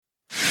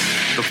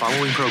The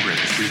following program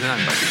is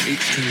presented by the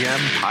HTM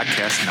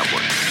Podcast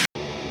Network.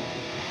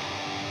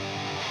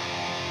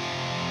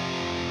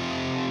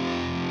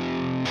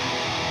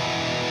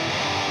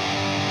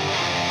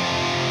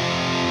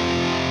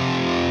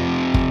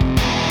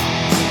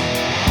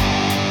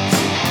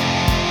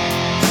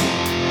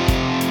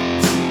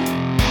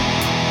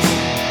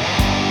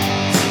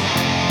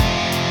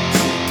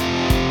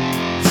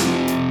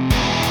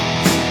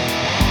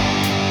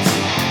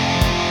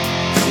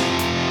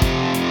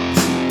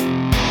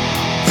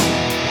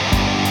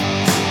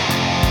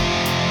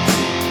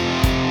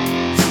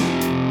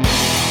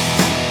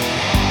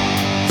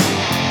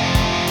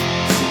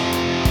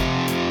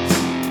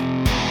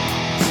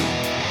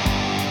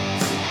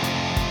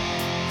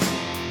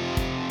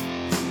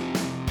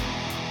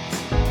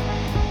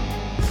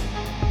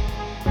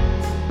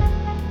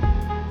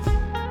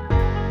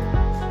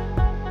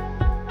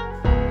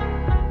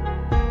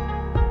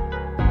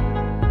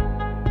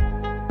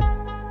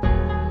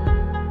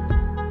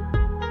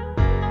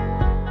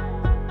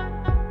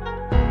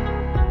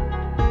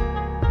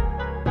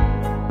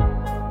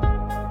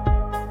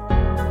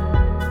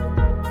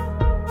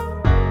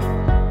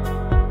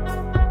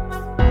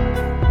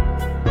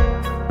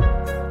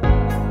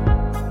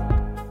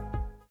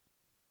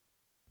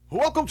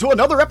 Welcome to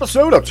another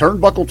episode of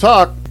Turnbuckle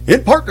Talk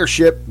in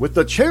partnership with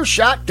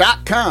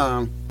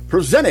thechairshot.com,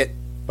 presented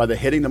by the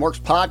Hitting the Marks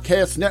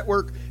Podcast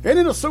Network and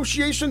in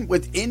association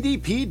with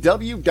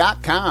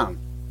IndiePW.com.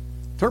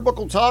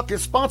 Turnbuckle Talk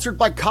is sponsored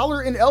by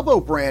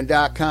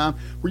collarandelbowbrand.com,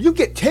 where you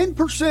get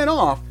 10%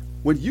 off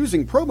when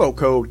using promo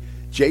code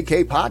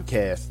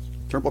JKPodcast.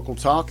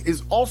 Turnbuckle Talk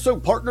is also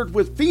partnered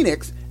with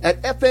Phoenix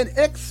at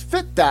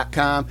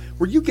FNXFit.com,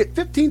 where you get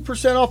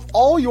 15% off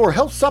all your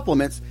health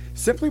supplements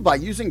simply by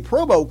using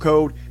promo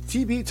code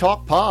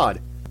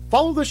TBTalkPod.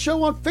 Follow the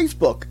show on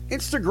Facebook,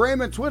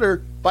 Instagram, and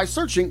Twitter by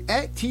searching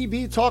at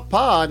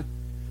TBTalkPod.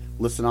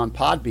 Listen on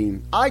Podbean,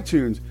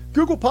 iTunes,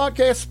 Google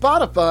Podcasts,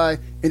 Spotify,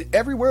 and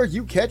everywhere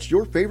you catch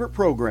your favorite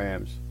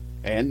programs.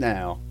 And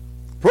now,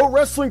 pro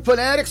wrestling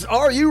fanatics,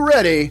 are you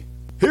ready?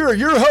 Here are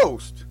your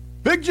hosts,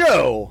 Big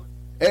Joe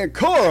and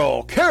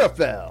Carl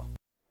Carafel.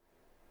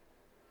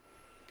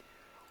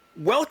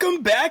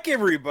 Welcome back,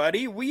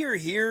 everybody. We are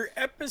here,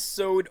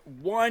 episode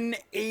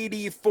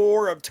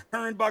 184 of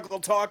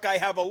Turnbuckle Talk. I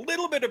have a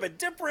little bit of a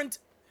different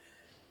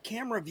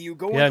camera view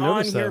going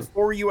on here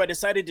for you. I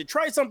decided to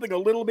try something a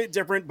little bit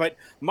different, but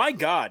my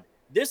God,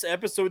 this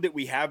episode that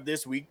we have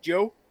this week,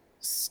 Joe,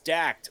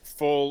 stacked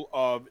full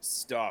of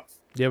stuff.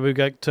 Yeah, we've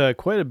got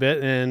quite a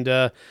bit,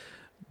 and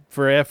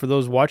for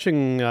those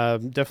watching,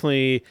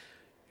 definitely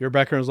your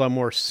background is a lot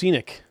more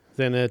scenic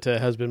than it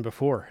has been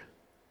before.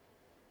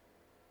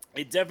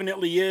 It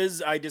definitely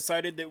is. I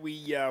decided that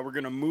we're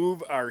going to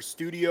move our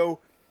studio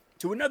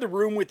to another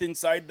room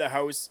inside the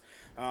house.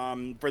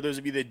 For those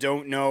of you that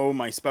don't know,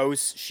 my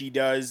spouse, she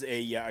does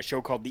a show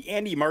called The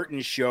Andy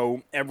Martin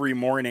Show every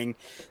morning.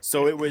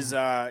 So it was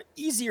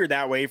easier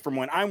that way. From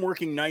when I'm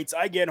working nights,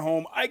 I get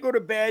home, I go to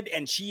bed,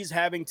 and she's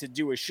having to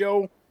do a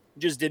show.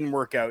 Just didn't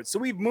work out. So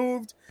we've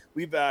moved.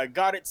 We've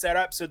got it set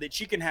up so that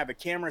she can have a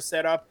camera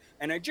set up.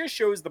 And it just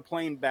shows the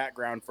plain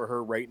background for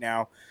her right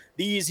now.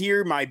 These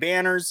here, my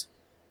banners.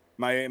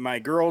 My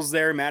girls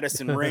there,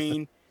 Madison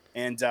Rain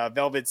and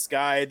Velvet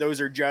Sky,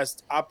 those are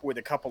just up with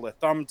a couple of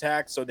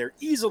thumbtacks, so they're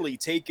easily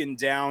taken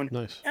down.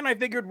 Nice. And I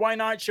figured, why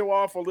not show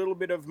off a little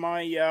bit of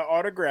my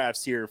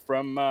autographs here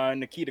from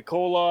Nikita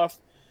Koloff.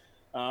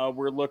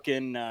 We're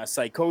looking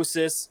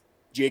Psychosis,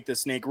 Jake the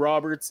Snake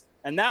Roberts,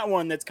 and that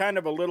one that's kind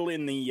of a little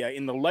in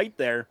the light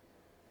there,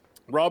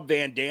 Rob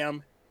Van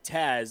Dam,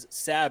 Taz,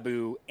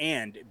 Sabu,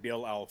 and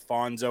Bill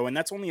Alfonso. And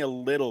that's only a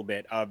little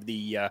bit of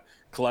the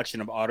collection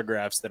of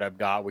autographs that I've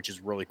got, which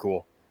is really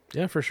cool.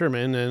 Yeah, for sure,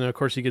 man. And of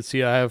course, you can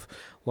see I have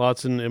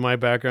lots in my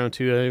background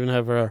too. I even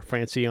have a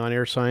fancy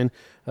on-air sign,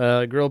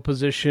 grill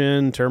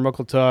position,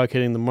 Turnbuckle Talk,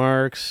 Hitting the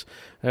Marks.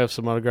 I have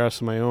some autographs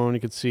of my own.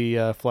 You can see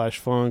Flash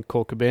Funk,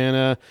 Cole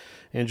Cabana,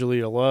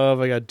 Angelina Love.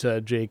 I got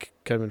Jake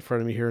kind of in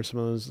front of me here, and some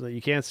of those that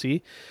you can't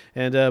see.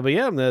 And but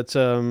yeah, that's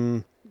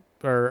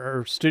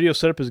our studio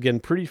setup is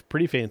getting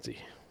pretty fancy.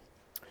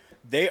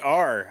 They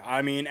are.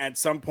 I mean, at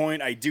some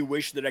point, I do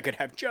wish that I could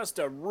have just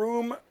a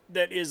room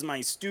that is my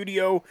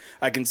studio.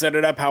 I can set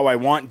it up how I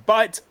want.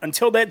 But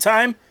until that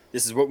time,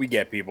 this is what we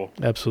get, people.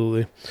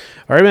 Absolutely.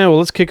 All right, man. Well,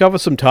 let's kick off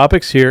with some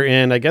topics here.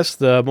 And I guess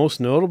the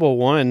most notable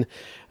one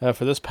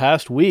for this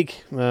past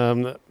week,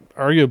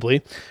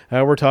 arguably,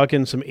 we're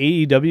talking some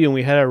AEW, and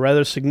we had a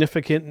rather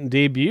significant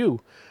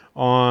debut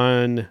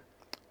on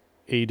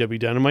AEW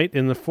Dynamite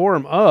in the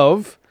form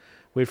of,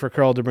 wait for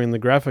Carl to bring the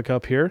graphic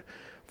up here,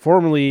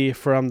 formerly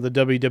from the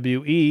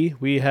WWE,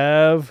 we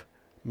have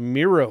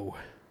Miro,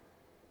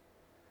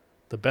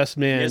 the best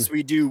man. Yes,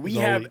 we do. We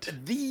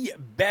have the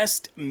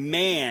best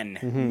man,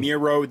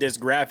 Miro. This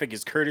graphic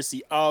is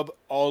courtesy of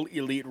All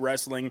Elite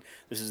Wrestling.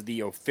 This is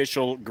the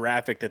official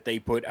graphic that they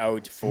put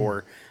out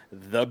for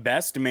the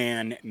best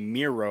man,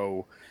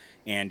 Miro,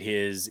 and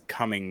his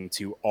coming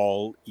to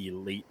All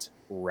Elite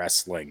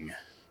Wrestling.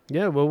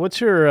 Yeah, well,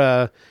 what's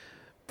your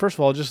first of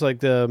all, just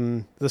like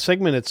the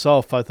segment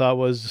itself, I thought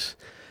was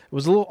a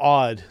little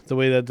odd the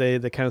way that they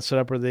kind of set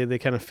up, or they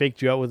kind of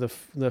faked you out with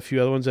a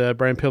few other ones.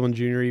 Brian Pillman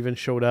Jr. even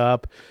showed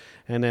up,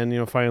 and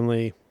then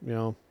finally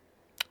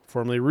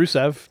formerly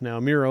Rusev, now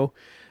Miro,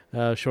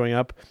 showing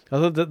up. I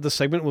thought that the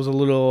segment was a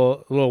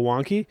little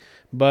wonky,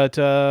 but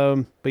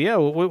yeah,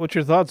 what's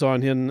your thoughts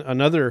on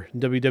another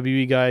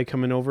WWE guy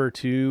coming over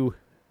to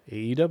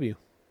AEW?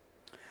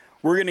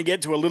 We're gonna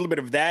get to a little bit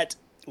of that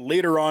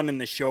later on in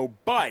the show,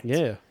 but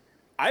yeah,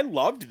 I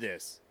loved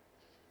this.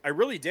 I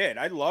really did.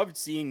 I loved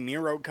seeing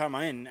Miro come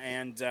in,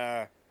 and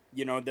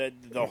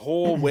the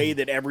whole way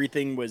that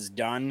everything was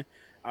done.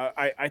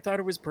 I thought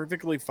it was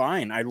perfectly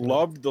fine. I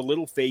loved the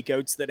little fake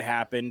outs that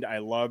happened. I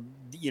loved,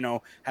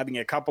 having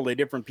a couple of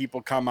different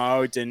people come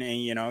out and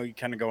you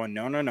kind of going,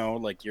 no,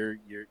 like you're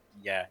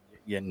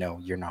no,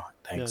 you're not.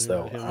 Thanks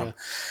though.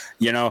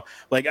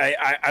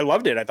 I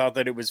loved it. I thought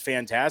that it was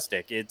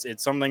fantastic.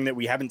 It's something that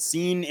we haven't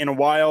seen in a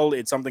while.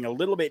 It's something a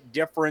little bit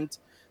different.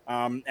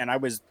 And I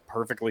was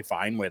perfectly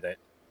fine with it.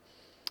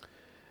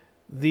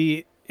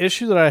 The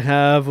issue that I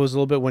have was a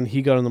little bit when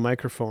he got on the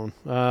microphone.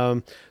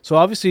 So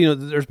obviously,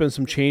 there's been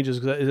some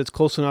changes. It's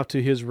close enough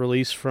to his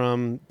release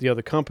from the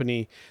other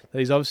company that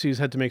he's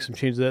had to make some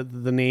changes.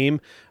 The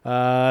name,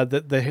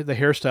 the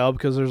hairstyle,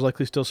 because there's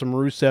likely still some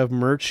Rusev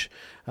merch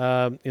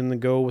in the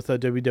go with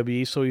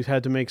WWE. So he's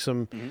had to make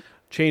some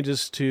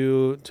changes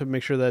to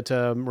make sure that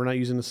we're not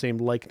using the same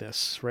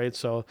likeness, right?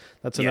 So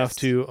that's enough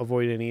to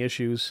avoid any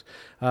issues.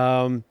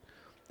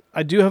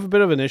 I do have a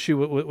bit of an issue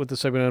with the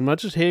segment. I'm not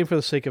just hating for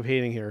the sake of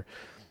hating here.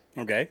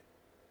 Okay.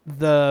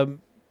 The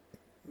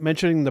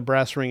mentioning the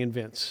brass ring and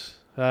Vince.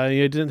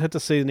 You didn't have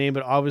to say the name,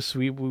 but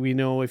obviously we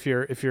know if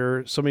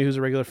you're somebody who's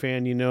a regular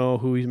fan, you know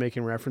who he's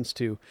making reference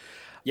to.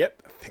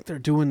 Yep. I think they're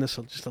doing this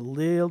just a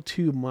little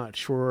too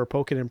much for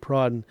poking and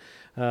prodding,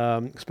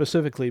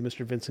 specifically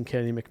Mr. Vince and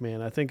Kenny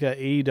McMahon. I think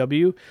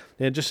AEW,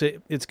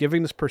 it's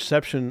giving this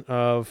perception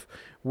of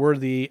we're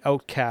the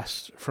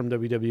outcasts from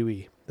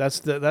WWE.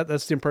 That's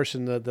the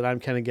impression that I'm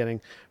kind of getting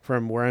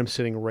from where I'm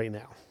sitting right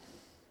now.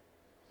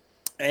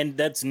 And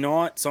that's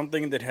not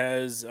something that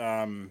has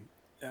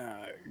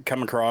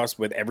come across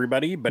with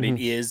everybody, but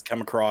it is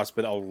come across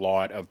with a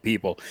lot of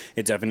people.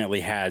 It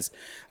definitely has.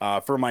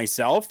 For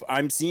myself,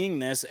 I'm seeing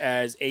this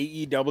as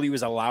AEW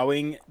is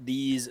allowing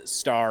these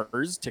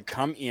stars to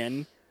come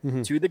in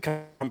to the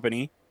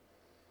company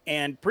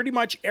and pretty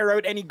much air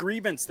out any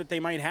grievance that they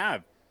might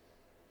have.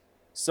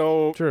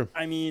 So, Sure.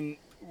 I mean,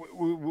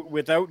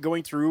 without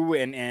going through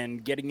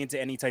and getting into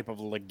any type of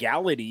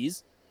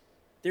legalities,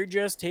 they're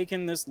just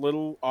taking this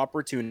little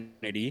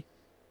opportunity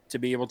to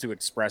be able to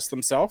express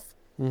themselves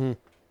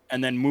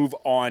and then move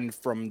on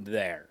from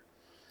there.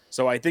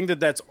 So I think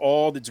that's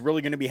all that's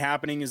really going to be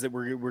happening, is that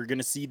we're going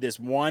to see this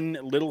one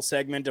little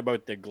segment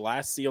about the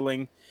glass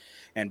ceiling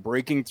and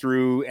breaking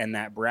through and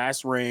that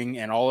brass ring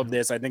and all of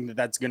this. I think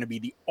that's going to be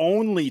the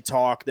only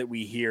talk that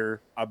we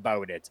hear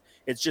about it.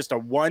 It's just a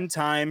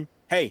one-time,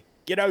 hey,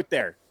 get out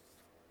there,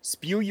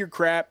 spew your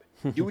crap,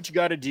 do what you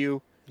got to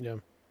do,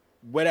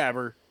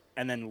 whatever,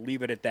 and then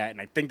leave it at that. And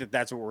I think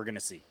that's what we're going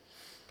to see.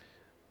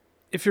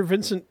 If you're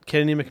Vincent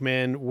Kennedy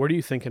McMahon, what are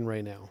you thinking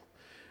right now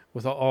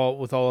with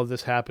all of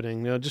this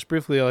happening? Just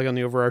briefly, like on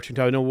the overarching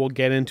topic, I know we'll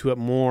get into it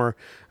more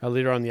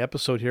later on in the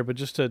episode here, but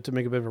just to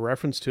make a bit of a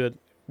reference to it,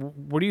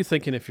 what are you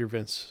thinking if you're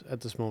Vince at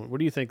this moment? What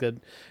do you think that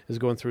is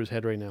going through his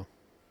head right now?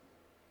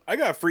 I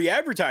got free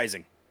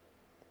advertising.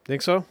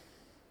 Think so?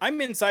 I'm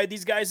inside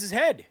these guys'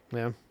 head.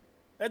 Yeah.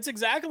 That's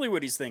exactly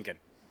what he's thinking.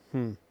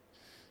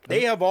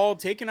 They have all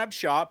taken up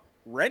shop,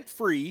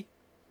 rent-free.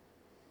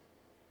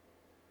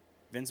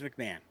 Vince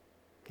McMahon.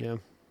 Yeah.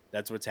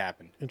 That's what's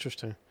happened.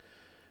 Interesting.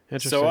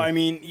 So, I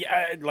mean,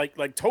 yeah,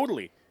 like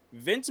totally.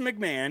 Vince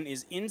McMahon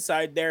is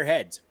inside their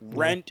heads,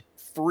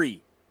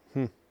 rent-free.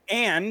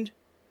 And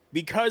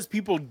because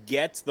people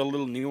get the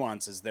little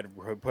nuances that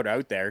are put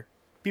out there,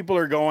 people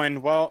are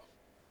going, well,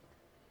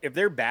 if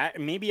they're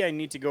maybe I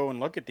need to go and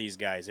look at these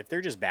guys. If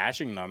they're just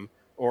bashing them,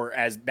 or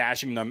as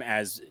bashing them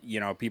as,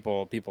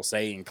 people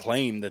say and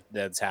claim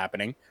that's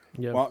happening.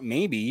 Yeah. Well,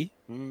 maybe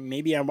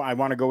I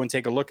want to go and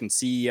take a look and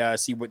see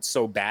what's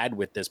so bad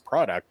with this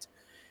product.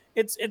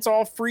 It's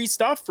all free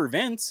stuff for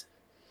Vince.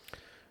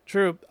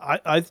 True.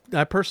 I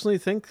personally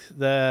think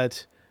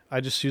that,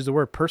 I just use the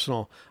word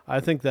personal,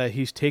 I think that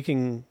he's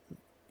taking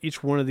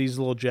each one of these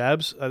little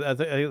jabs. I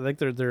think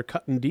they're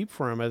cutting deep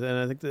for him, and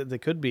I think that they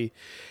could be.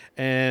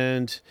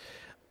 And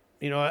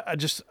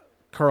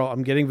Carl,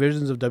 I'm getting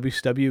visions of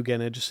WCW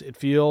again. It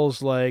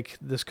feels like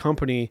this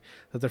company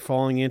that they're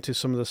falling into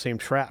some of the same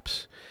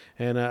traps.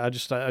 And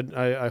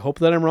I hope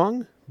that I'm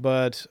wrong,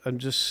 but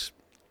history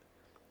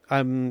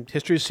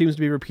seems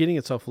to be repeating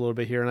itself a little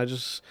bit here, and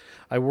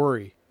I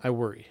worry a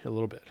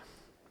little bit.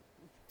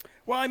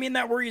 Well, I mean,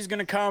 that worry is going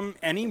to come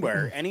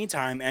anywhere,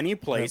 anytime, any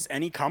place,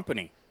 any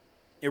company.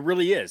 It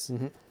really is.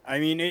 I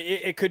mean,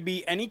 it could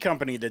be any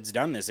company that's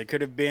done this. It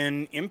could have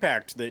been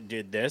Impact that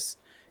did this,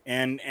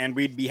 and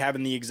we'd be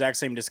having the exact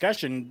same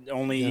discussion,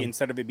 only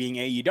instead of it being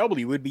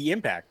AEW, would be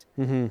Impact.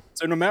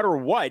 So no matter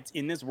what,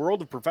 in this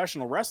world of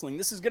professional wrestling,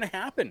 this is going to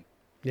happen.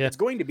 Yeah. It's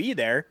going to be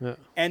there,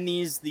 and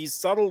these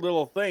subtle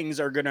little things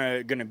are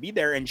gonna be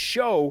there and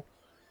show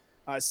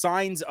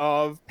signs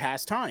of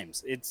past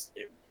times. It's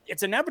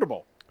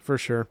inevitable. For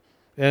sure.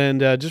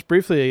 And just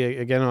briefly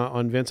again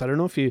on Vince, I don't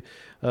know if you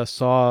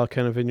saw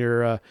kind of in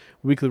your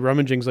weekly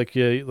rummagings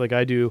like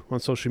I do on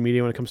social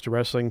media when it comes to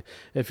wrestling.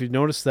 If you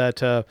noticed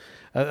that,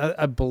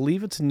 I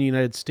believe it's in the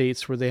United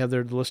States where they have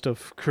their list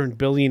of current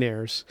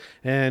billionaires.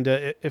 And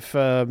if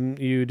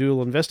you do a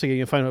little investigating,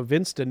 you find out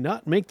Vince did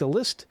not make the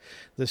list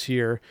this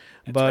year,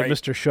 but right.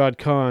 Mr. Shad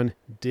Khan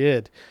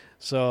did.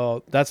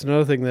 So that's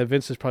another thing that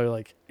Vince is probably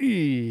like,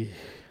 eee.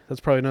 That's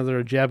probably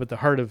another jab at the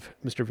heart of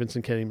Mr.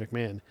 Vincent Kenny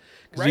McMahon,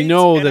 because you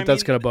know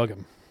that's going to bug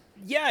him.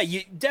 Yeah,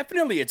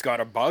 definitely it's got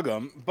to bug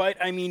him. But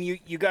I mean,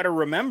 you got to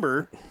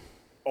remember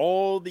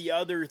all the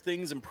other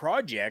things and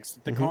projects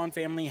that the Khan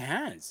family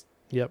has.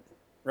 Yep.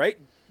 Right?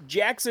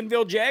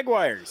 Jacksonville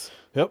Jaguars.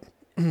 Yep.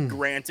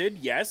 Granted,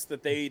 yes,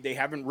 that they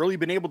haven't really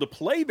been able to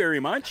play very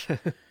much.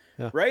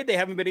 Right? They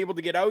haven't been able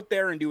to get out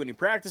there and do any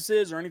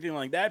practices or anything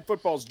like that.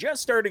 Football's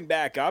just starting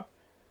back up,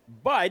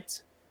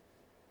 but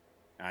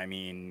I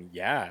mean,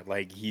 yeah,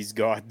 like he's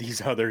got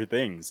these other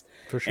things.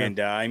 For sure. And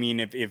I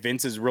mean, if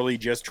Vince is really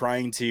just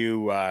trying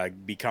to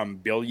become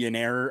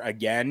billionaire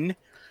again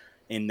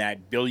in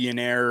that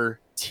billionaire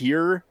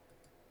tier,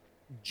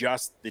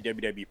 just the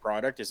WWE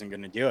product isn't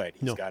going to do it.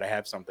 He's got to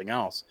have something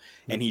else.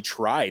 And he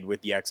tried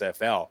with the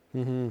XFL.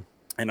 And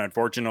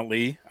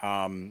unfortunately,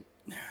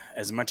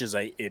 as much as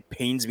it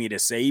pains me to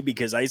say,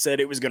 because I said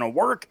it was going to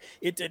work,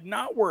 it did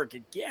not work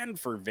again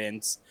for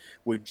Vince,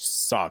 which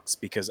sucks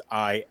because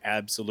I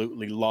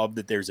absolutely love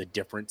that there's a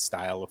different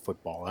style of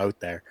football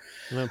out there.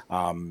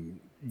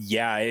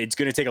 Yeah, it's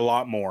going to take a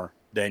lot more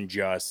than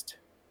just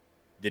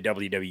the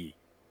WWE.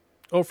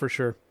 Oh, for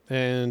sure.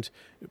 And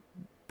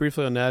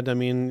briefly on that, I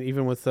mean,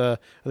 even with, I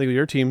think with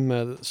your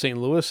team, St.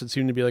 Louis, it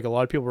seemed to be like a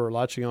lot of people were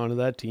latching onto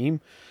that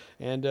team.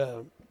 And,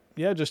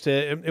 yeah, just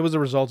it was a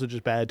result of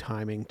just bad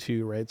timing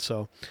too, right?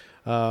 So,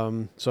 it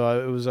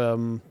was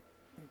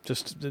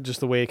just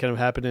the way it kind of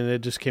happened, and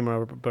it just came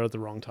out about at the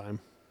wrong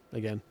time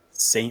again.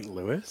 St.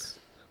 Louis?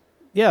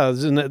 Yeah,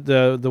 isn't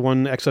that the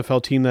one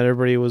XFL team that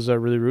everybody was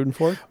really rooting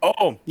for?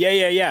 Oh,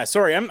 yeah.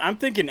 Sorry, I'm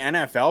thinking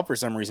NFL for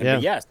some reason. Yeah.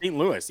 But yeah, St.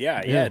 Louis.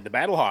 Yeah, the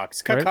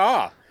Battlehawks.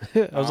 Caca.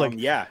 Right? I was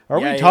like, are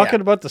we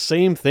talking about the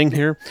same thing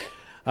here?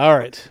 All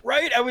right.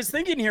 Right. I was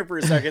thinking here for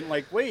a second,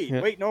 like, wait,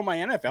 no, my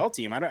NFL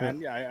team. I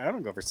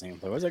don't go for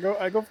St. Louis.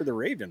 I go for the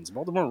Ravens,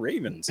 Baltimore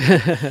Ravens.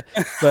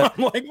 But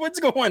I'm like, what's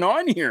going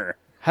on here?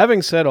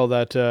 Having said all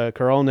that,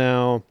 Carl,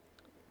 now,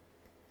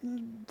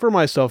 for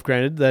myself,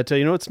 granted, that,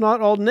 it's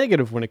not all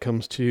negative when it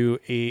comes to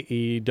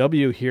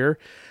AEW here.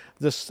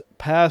 This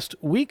past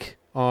week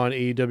on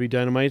AEW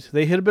Dynamite,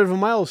 they hit a bit of a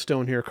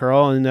milestone here,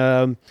 Carl,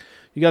 and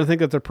you got to think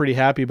that they're pretty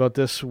happy about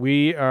this.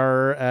 We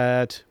are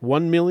at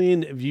 1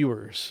 million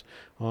viewers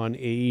on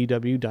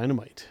AEW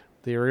Dynamite.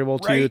 They were able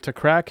to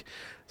crack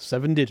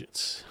 7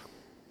 digits.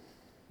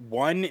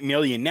 1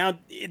 million. Now,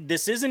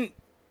 this isn't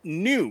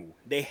new.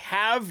 They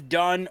have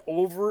done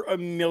over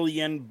 1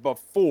 million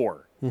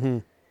before.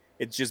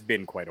 It's just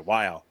been quite a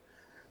while.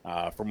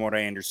 From what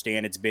I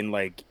understand, it's been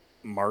like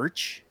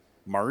March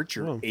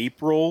or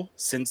April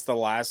since the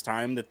last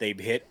time that they've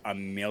hit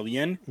 1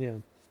 million. Yeah.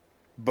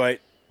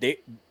 But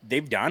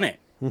they've done it.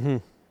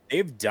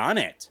 They've done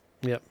it.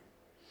 Yep.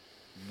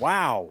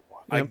 Wow.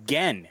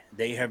 Again,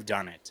 they have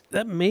done it.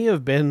 That may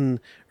have been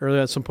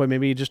earlier at some point,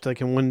 maybe just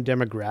like in one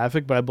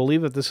demographic, but I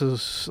believe that this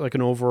is like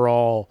an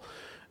overall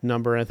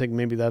number. I think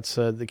maybe that's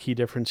the key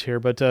difference here.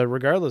 But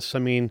regardless, I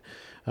mean,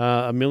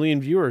 1 million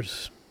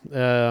viewers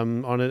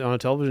on a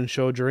television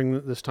show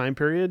during this time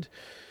period.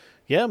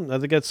 Yeah, I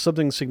think that's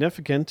something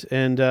significant.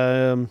 And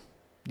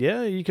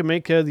yeah, you can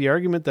make the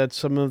argument that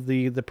some of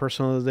the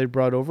personnel that they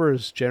brought over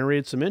has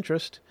generated some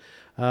interest.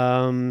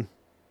 Possibly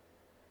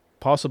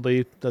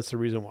that's the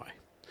reason why.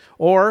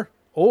 Or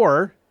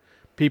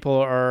people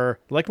are,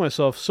 like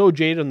myself, so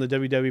jaded on the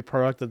WWE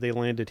product that they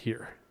landed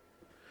here.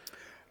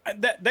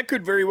 That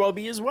could very well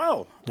be as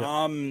well. Yeah.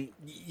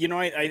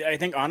 I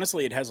think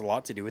honestly it has a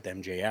lot to do with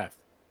MJF.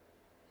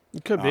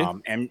 It could be.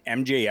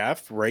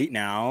 MJF right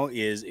now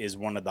is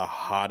one of the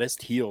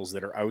hottest heels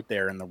that are out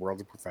there in the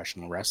world of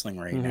professional wrestling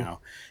right now.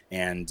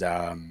 And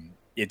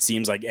it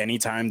seems like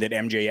anytime that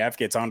MJF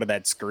gets onto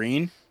that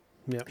screen,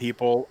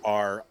 people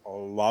are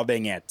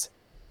loving it.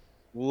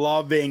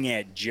 Loving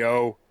it,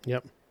 Joe.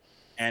 Yep.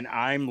 And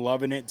I'm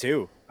loving it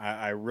too.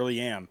 I really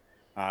am.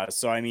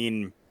 So, I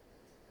mean,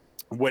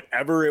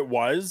 whatever it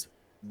was,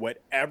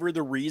 whatever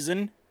the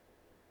reason,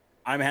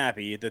 I'm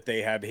happy that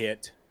they have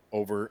hit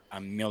over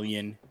 1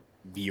 million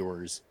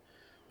viewers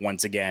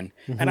once again.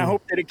 And I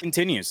hope that it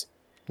continues.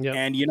 Yep.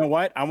 And you know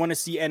what? I want to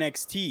see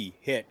NXT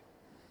hit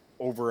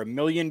over 1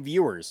 million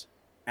viewers.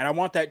 And I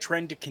want that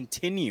trend to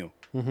continue.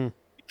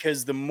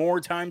 Because the more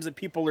times that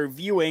people are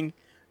viewing,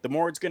 the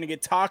more it's going to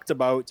get talked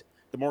about.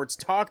 The more it's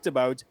talked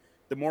about,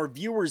 the more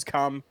viewers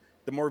come,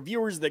 the more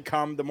viewers that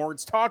come, the more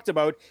it's talked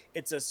about.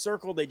 It's a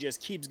circle that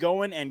just keeps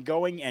going and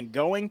going and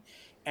going.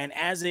 And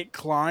as it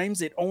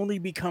climbs, it only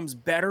becomes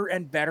better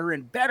and better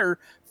and better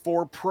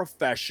for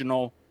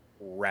professional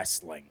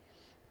wrestling.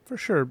 For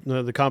sure.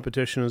 The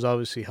competition is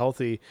obviously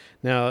healthy.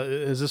 Now,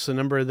 is this a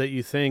number that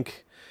you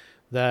think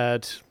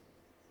that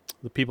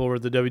the people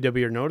with the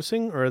WWE are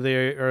noticing, or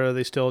are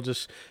they still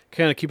just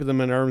kind of keeping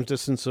them an arm's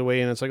distance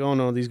away, and it's like, oh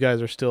no, these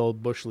guys are still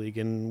Bush League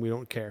and we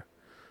don't care?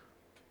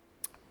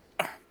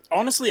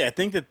 Honestly, I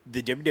think that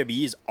the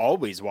WWE is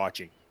always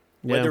watching,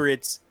 whether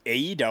it's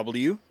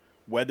AEW,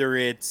 whether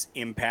it's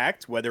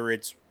Impact, whether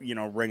it's,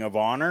 Ring of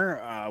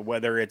Honor,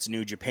 whether it's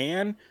New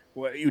Japan,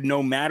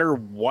 no matter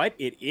what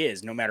it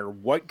is, no matter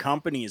what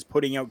company is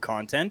putting out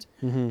content,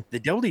 the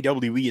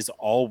WWE is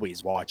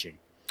always watching.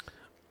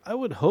 I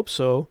would hope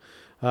so.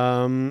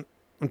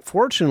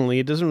 Unfortunately,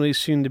 it doesn't really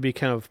seem to be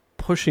kind of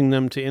pushing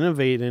them to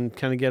innovate and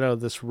kind of get out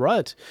of this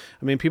rut.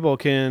 I mean, people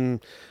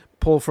can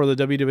pull for the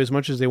WWE as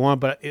much as they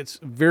want, but it's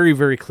very,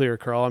 very clear,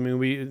 Carl. I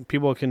mean,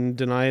 people can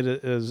deny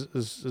it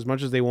as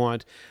much as they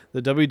want.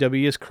 The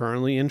WWE is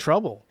currently in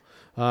trouble.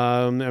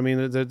 I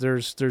mean,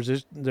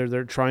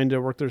 they're trying to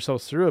work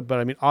themselves through it, but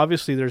I mean,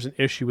 obviously, there's an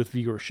issue with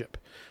viewership.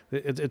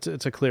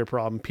 It's a clear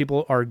problem.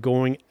 People are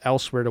going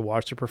elsewhere to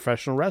watch their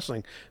professional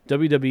wrestling.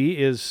 WWE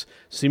is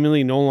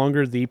seemingly no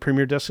longer the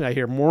premier destination. I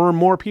hear more and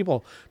more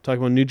people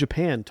talking about New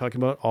Japan,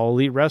 talking about All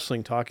Elite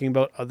Wrestling, talking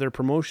about other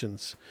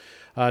promotions.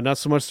 Not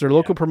so much their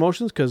local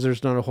promotions, because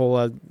there's not a whole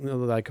lot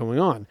of that going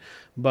on.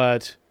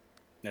 But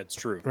that's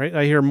true, right?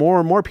 I hear more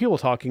and more people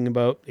talking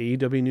about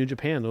AEW, New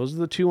Japan. Those are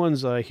the two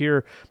ones I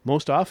hear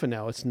most often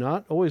now. It's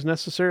not always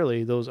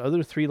necessarily those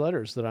other three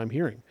letters that I'm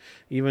hearing,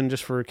 even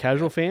just for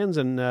casual fans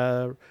and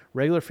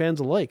regular fans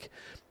alike.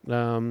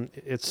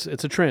 It's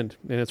a trend,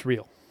 and it's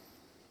real.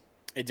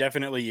 It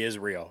definitely is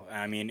real.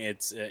 I mean,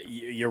 it's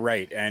you're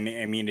right, and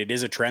I mean, it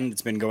is a trend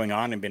that's been going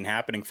on and been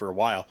happening for a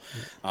while.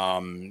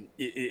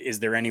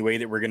 Is there any way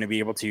that we're going to be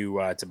able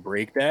to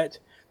break that?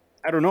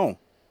 I don't know.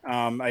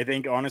 I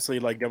think honestly,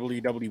 like,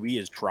 WWE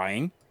is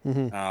trying.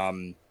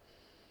 I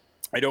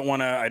don't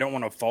want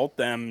to fault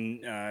them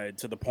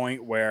to the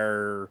point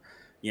where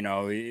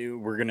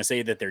we're going to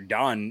say that they're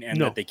done and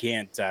that they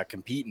can't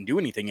compete and do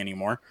anything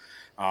anymore.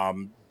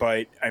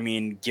 But I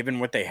mean, given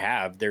what they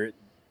have,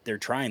 they're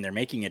trying, they're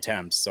making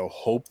attempts. So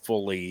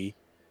hopefully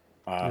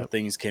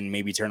things can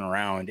maybe turn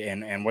around.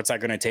 And what's that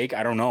going to take?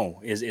 I don't know.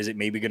 Is it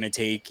maybe going to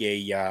take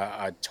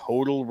a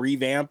total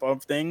revamp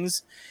of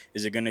things?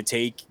 Is it going to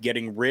take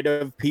getting rid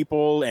of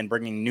people and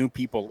bringing new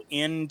people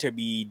in to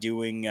be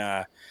doing,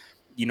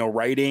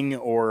 writing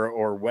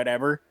or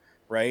whatever?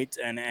 Right.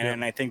 And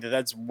I think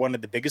that's one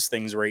of the biggest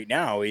things right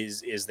now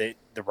is that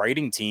the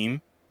writing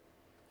team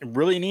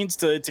really needs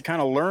to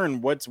kind of learn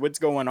what's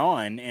going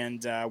on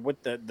and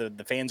what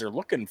the fans are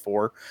looking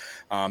for.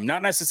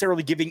 Not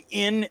necessarily giving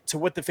in to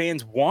what the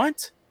fans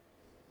want,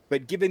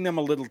 but giving them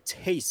a little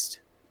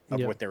taste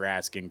of what they're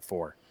asking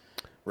for.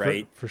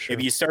 Right. For sure.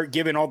 If you start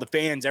giving all the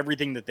fans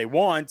everything that they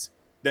want,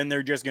 then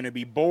they're just going to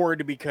be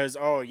bored because,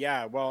 oh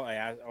yeah, well,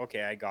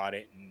 I got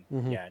it.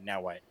 And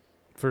now what?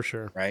 For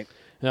sure. Right.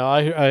 No,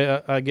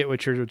 I get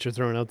what you're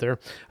throwing out there.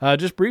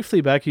 Just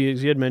briefly, back, you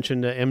had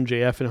mentioned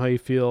MJF and how you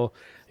feel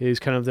is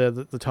kind of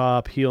the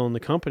top heel in the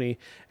company,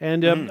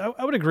 and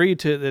I would agree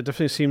to that.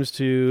 Definitely seems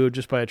to,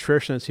 just by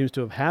attrition, it seems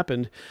to have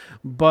happened,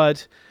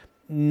 but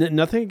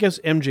nothing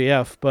against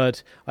MJF,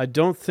 but I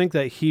don't think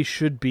that he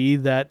should be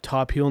that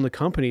top heel in the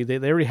company. They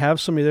already have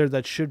somebody there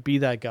that should be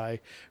that guy,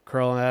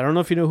 Carl. And I don't know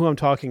if you know who I'm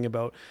talking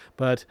about,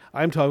 but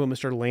I'm talking about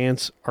Mr.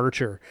 Lance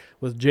Archer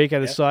with Jake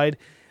at his side.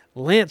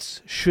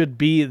 Lance should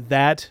be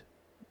that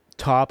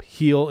top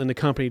heel in the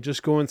company,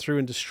 just going through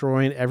and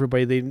destroying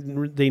everybody.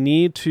 They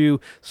need to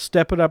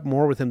step it up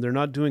more with him. They're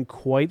not doing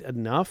quite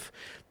enough.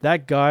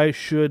 That guy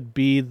should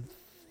be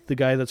the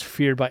guy that's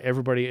feared by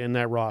everybody in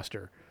that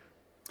roster.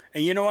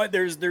 And you know what?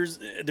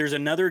 There's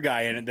another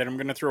guy in it that I'm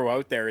going to throw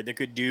out there that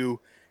could do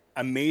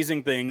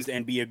amazing things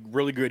and be a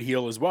really good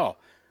heel as well.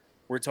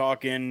 We're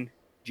talking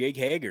Jake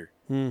Hager.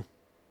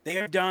 They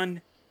have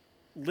done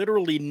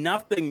literally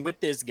nothing with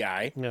this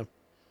guy. Yeah.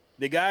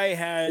 The guy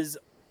has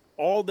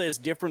all this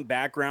different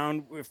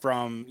background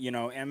from,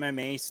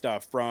 MMA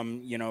stuff,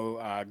 from,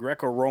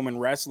 Greco-Roman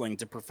wrestling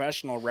to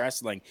professional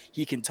wrestling.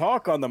 He can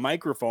talk on the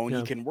microphone.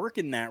 He can work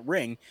in that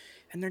ring,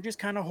 and they're just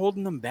kind of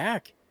holding him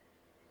back.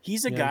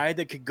 He's a guy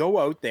that could go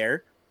out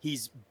there.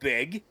 He's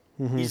big.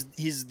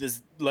 He's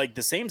this, like,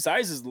 the same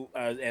size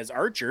as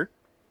Archer,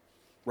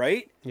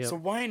 right? Yep. So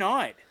why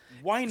not?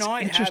 Why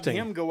not have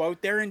him go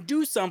out there and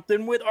do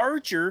something with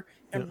Archer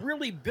and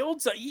really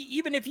build something?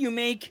 Even if you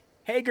make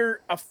Hager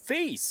a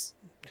face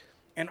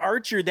and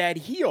Archer that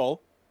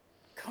heel,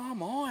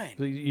 come on.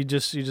 You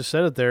just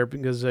said it there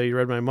because you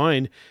read my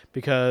mind,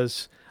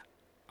 because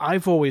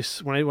I've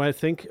always, when I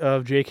think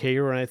of Jake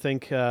Hager, when I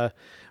think when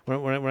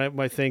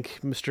I think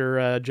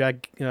Mr.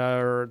 Jack,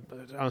 or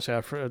honestly,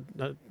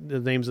 the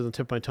name's on the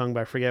tip of my tongue, but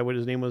I forget what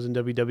his name was in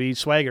WWE,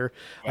 Swagger.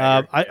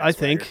 I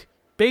think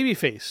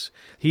babyface.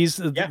 He's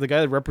the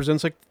guy that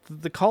represents like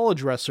the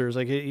college wrestlers.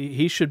 Like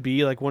he should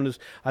be like one of.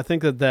 I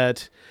think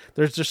that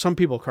there's just some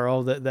people,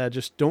 Carl, that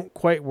just don't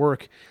quite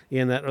work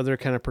in that other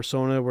kind of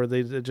persona where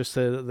they just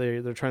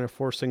they're trying to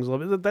force things a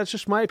little bit. That's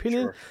just my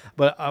opinion. Sure.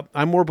 But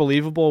I'm more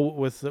believable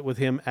with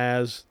him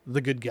as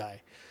the good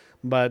guy.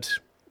 But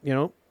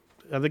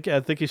I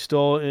think he's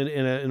still in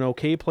an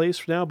okay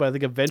place now, but I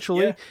think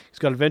eventually he's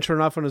got to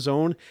venture off on his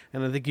own,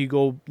 and I think you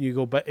go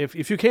back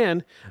if you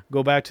can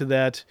go back to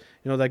that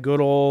that good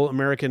old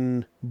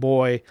American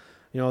boy,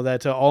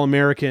 that all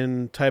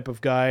American type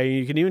of guy.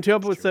 You can even team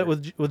up with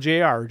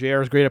JR.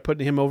 JR is great at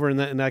putting him over in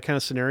that kind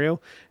of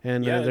scenario,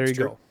 and there you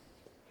go.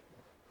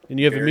 And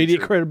you have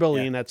immediate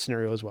credibility in that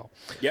scenario as well.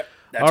 Yep.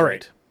 That's all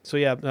right. So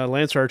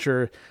Lance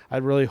Archer,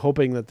 I'm really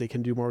hoping that they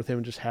can do more with him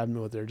and just have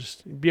him out there,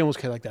 just be almost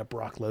kind of like that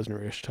Brock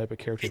Lesnar-ish type of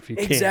character if you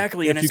can.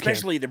 Exactly, and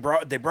especially they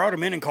brought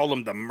him in and called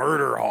him the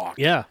Murder Hawk.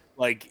 Yeah,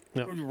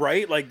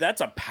 right, like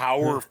that's a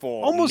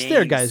powerful almost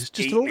there, guys.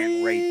 Just a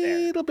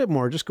little bit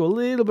more. Just go a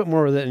little bit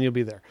more with it, and you'll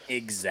be there.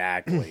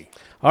 Exactly.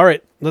 All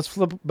right, let's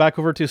flip back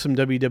over to some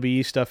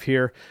WWE stuff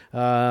here.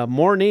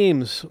 More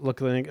names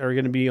look like are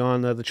going to be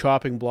on the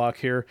chopping block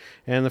here,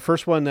 and the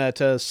first one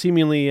that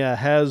seemingly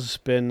has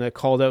been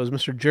called out was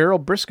Mr.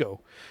 Gerald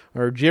Briscoe,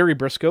 or Jerry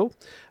Briscoe.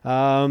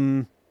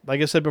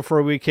 Like I said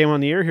before we came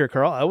on the air here,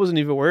 Carl, I wasn't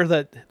even aware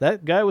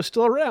that guy was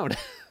still around,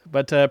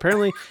 but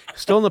apparently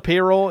still on the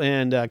payroll,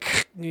 and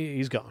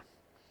he's gone.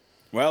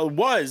 Well,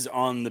 was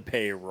on the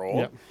payroll.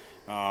 Yep.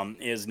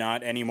 Is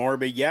not anymore,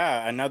 but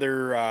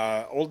another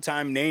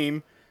old-time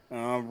name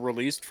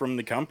released from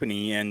the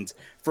company. And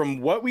from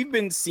what we've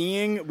been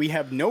seeing, we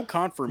have no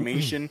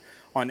confirmation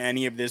on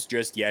any of this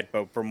just yet,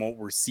 but from what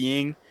we're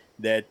seeing,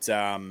 that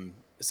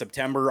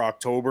September,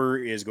 October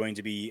is going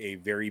to be a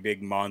very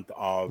big month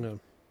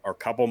or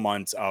couple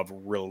months of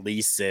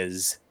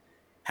releases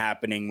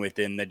happening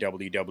within the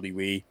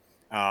WWE.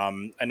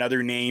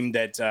 Another name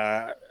that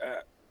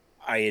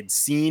I had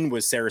seen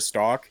was Sarah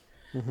Stock.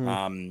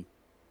 Mm-hmm.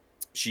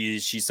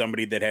 She's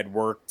somebody that had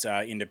worked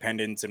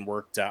independents and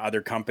worked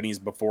other companies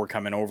before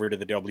coming over to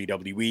the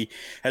WWE.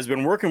 Has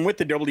been working with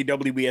the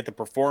WWE at the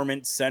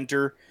Performance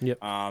Center. Yep.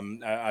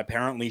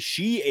 Apparently,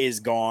 she is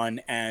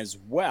gone as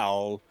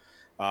well.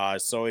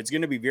 So it's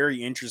going to be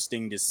very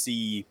interesting to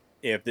see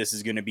if this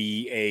is going to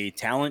be a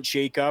talent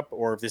shakeup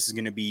or if this is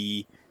going to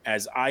be,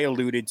 as I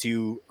alluded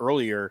to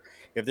earlier,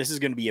 if this is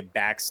going to be a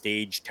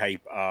backstage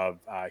type of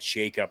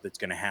shakeup that's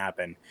going to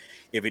happen.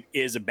 If it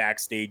is a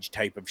backstage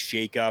type of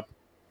shakeup,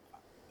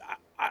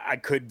 I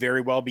could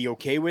very well be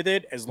okay with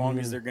it as long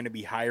as they're going to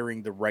be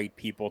hiring the right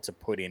people to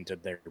put into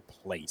their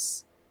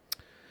place.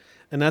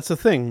 And that's the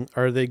thing.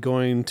 Are they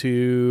going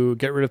to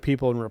get rid of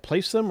people and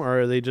replace them,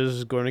 or are they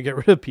just going to get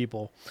rid of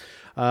people?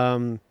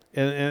 And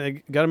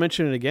I got to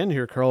mention it again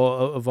here, Carl.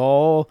 Of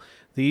all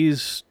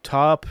these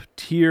top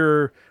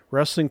tier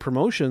wrestling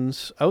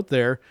promotions out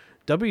there,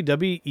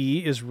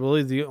 WWE is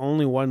really the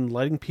only one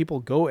letting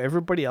people go.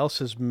 Everybody else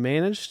has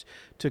managed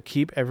to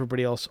keep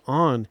everybody else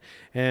on.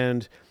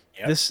 And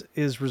this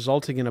is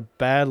resulting in a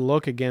bad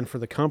look again for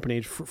the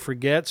company.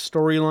 Forget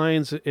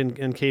storylines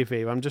and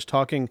kayfabe. I'm just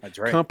talking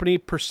company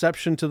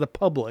perception to the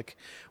public.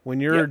 When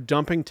you're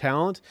dumping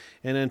talent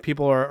and then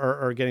people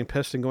are getting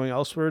pissed and going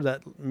elsewhere,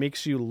 that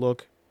makes you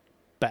look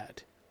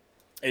bad.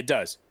 It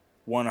does.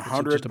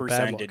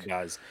 100% it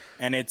does.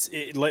 And it's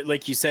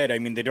like you said, I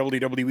mean, the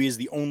WWE is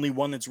the only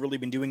one that's really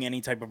been doing any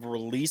type of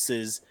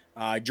releases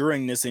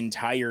during this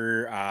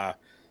entire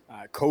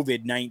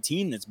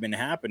COVID-19 that's been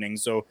happening.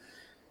 So,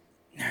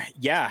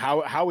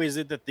 how is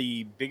it that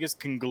the biggest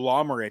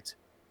conglomerate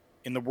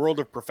in the world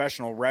of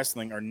professional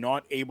wrestling are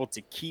not able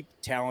to keep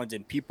talent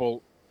and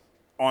people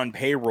on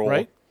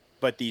payroll,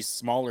 but these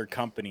smaller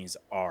companies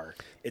are?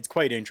 It's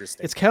quite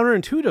interesting. It's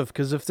counterintuitive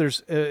because if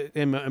there's,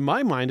 in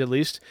my mind at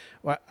least,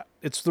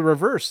 it's the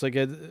reverse. Like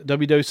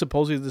WWE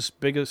supposedly this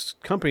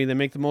biggest company, they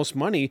make the most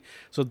money,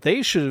 so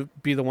they should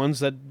be the ones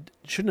that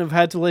shouldn't have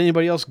had to let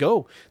anybody else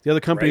go. The other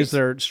companies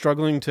that are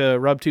struggling to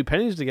rub two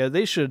pennies together,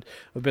 they should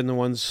have been the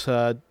ones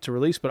to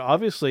release. But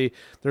obviously,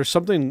 there's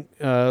something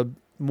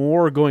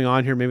more going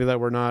on here, maybe that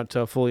we're not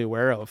fully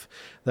aware of.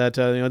 That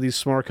these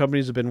smaller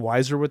companies have been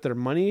wiser with their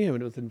money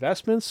and with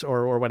investments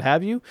or what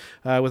have you.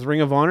 With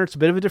Ring of Honor, it's a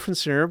bit of a different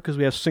scenario because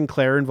we have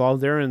Sinclair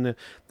involved there, and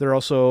they're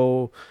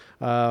also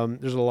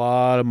there's a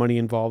lot of money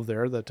involved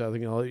there that I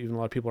think even a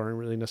lot of people aren't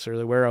really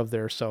necessarily aware of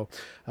there. So,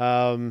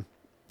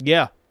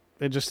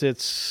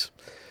 it's.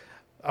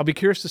 I'll be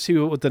curious to see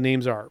what the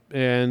names are,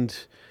 and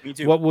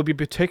what would be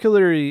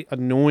particularly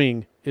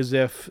annoying is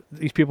if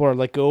these people are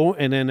let go,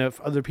 and then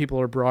if other people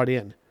are brought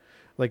in,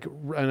 like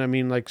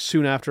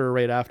soon after or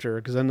right after,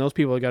 because then those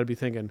people have got to be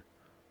thinking,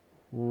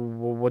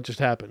 well, what just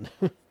happened?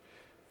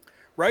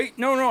 Right?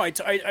 No, I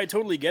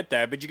totally get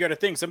that, but you got to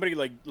think somebody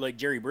like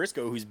Jerry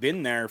Briscoe, who's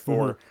been there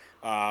for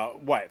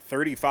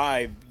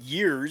 35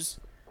 years,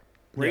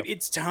 right?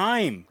 It's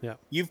time. Yeah,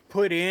 you've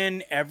put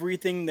in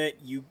everything that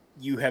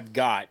you have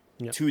got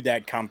to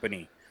that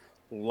company.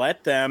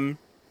 Let them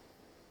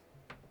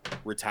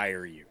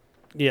retire you.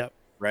 Yeah.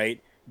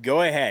 Right?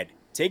 Go ahead.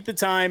 Take the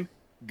time.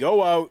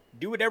 Go out,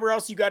 do whatever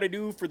else you got to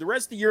do for the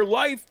rest of your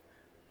life.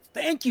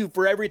 Thank you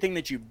for everything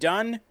that you've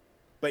done.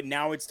 But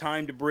now it's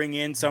time to bring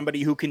in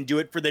somebody who can do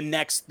it for the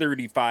next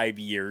 35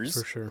 years.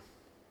 For sure.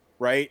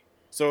 Right?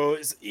 So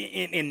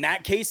in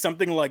that case,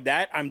 something like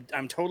that,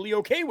 I'm totally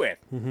okay with.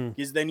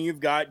 Because then you've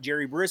got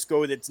Jerry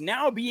Briscoe that's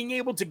now being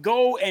able to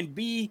go and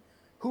be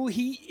who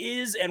he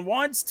is and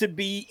wants to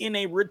be in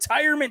a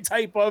retirement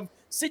type of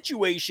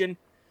situation,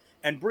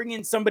 and bring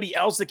in somebody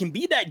else that can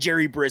be that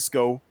Jerry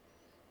Briscoe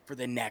for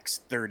the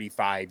next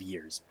 35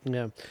 years.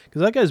 Yeah,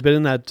 because that guy's been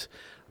in that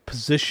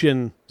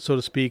position, so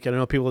to speak. I don't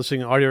know if people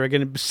listening to audio are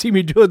going to see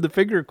me doing the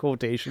finger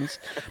quotations,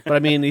 but I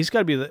mean, he's got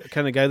to be the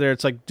kind of guy there.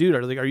 It's like, dude,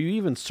 are you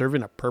even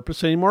serving a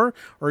purpose anymore?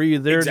 Or are you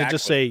there to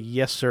just say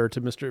yes, sir,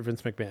 to Mr.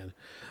 Vince McMahon?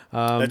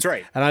 That's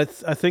right. And I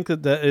think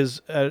that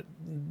is the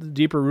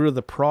deeper root of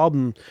the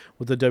problem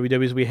with the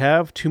WWE is we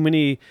have too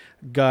many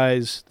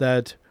guys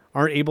that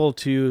aren't able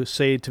to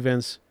say to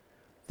Vince,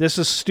 this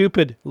is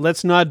stupid.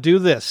 Let's not do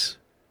this.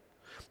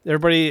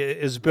 Everybody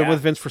has been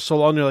with Vince for so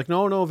long. They're like,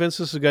 no, Vince,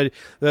 this is good.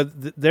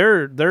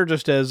 They're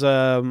just as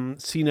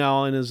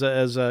senile and as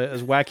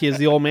wacky as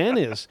the old man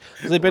is.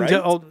 They've been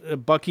to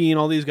Bucky and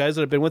all these guys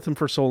that have been with him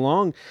for so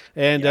long,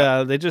 and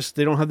they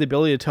don't have the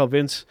ability to tell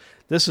Vince,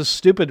 this is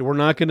stupid. We're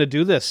not going to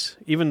do this.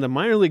 Even the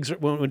minor leagues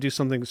won't do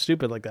something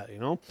stupid like that. You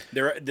know,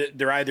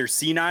 they're either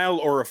senile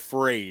or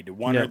afraid,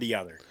 one or the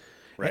other.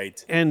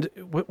 Right. And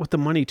with the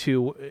money,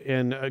 too,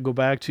 and I go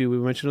back to, we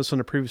mentioned this on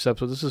a previous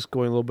episode, this is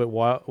going a little bit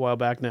while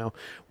back now,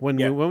 when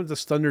we went with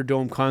this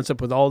Thunderdome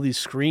concept with all these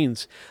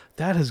screens,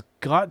 that has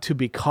got to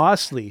be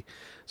costly.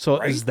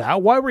 So is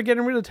that why we're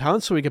getting rid of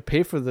talent, so we could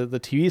pay for the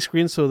TV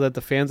screen so that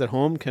the fans at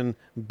home can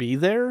be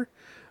there?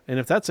 And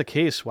if that's the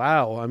case,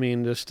 wow, I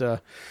mean, just...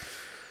 But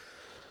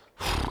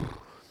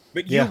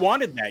you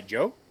wanted that,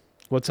 Joe.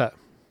 What's that?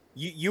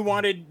 You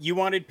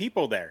wanted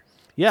people there.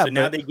 Yeah, so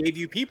now they gave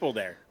you people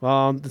there.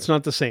 Well, it's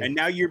not the same. And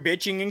now you're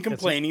bitching and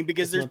complaining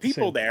because there's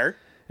people there.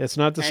 It's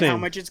not the same. And how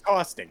much it's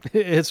costing.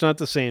 It's not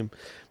the same.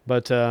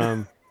 But,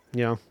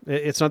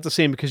 it's not the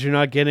same because you're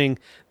not getting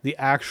the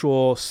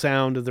actual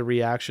sound of the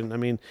reaction. I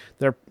mean,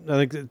 I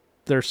think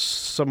they're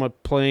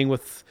somewhat playing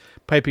with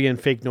piping in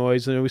fake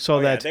noise. And we saw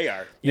that.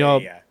 Yeah,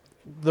 they are.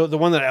 The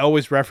one that I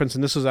always reference,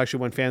 and this was actually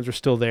when fans were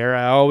still there,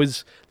 I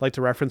always like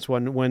to reference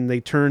when they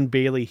turned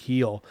Bayley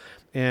heel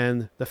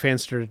and the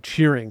fans started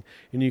cheering,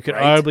 and you could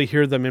audibly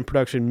hear them in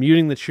production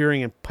muting the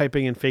cheering and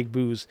piping in fake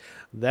boos.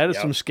 That is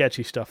some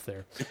sketchy stuff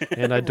there,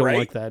 and I don't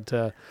like that.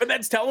 But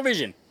that's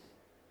television.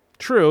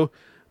 True,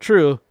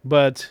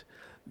 but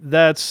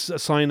that's a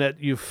sign that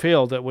you've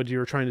failed at what you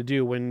were trying to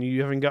do. When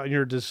you haven't gotten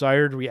your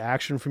desired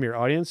reaction from your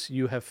audience,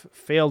 you have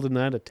failed in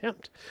that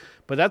attempt.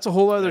 But that's a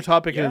whole other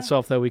topic in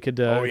itself that we could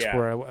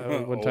explore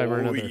one time or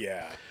another.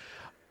 Yeah.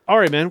 All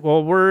right, man.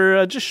 Well,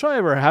 we're just shy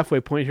of our halfway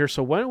point here,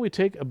 so why don't we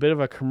take a bit of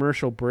a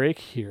commercial break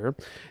here,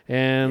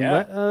 and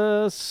let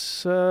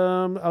us.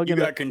 You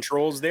got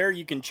controls there.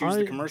 You can choose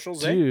the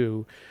commercials.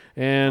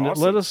 And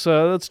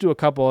let's do a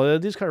couple.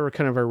 These are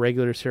kind of our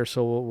regulars here,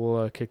 so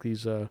we'll kick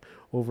these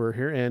over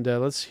here, and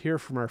let's hear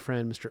from our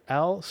friend Mr.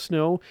 Al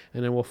Snow,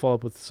 and then we'll follow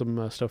up with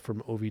some stuff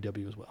from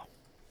OVW as well.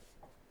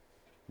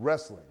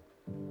 Wrestling.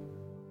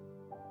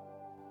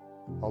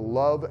 A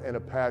love and a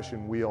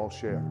passion we all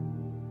share.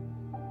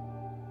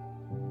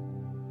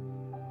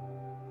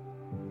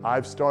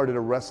 I've started a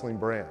wrestling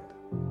brand.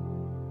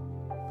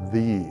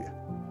 The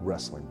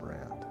wrestling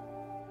brand.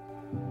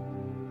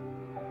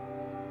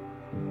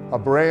 A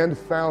brand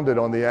founded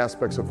on the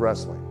aspects of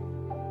wrestling.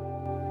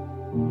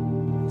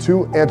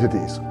 Two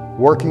entities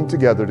working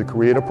together to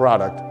create a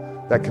product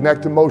that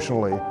connect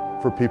emotionally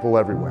for people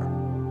everywhere.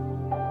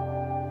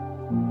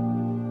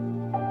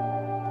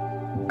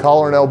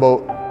 Collar and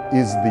Elbow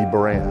is the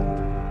brand.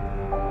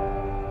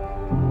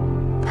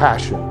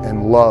 Passion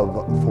and love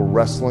for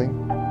wrestling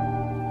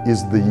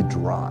is the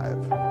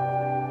drive.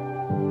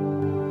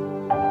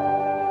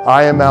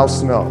 I am Al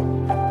Snow,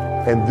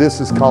 and this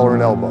is Collar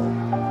and Elbow,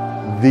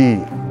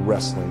 the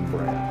wrestling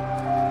brand.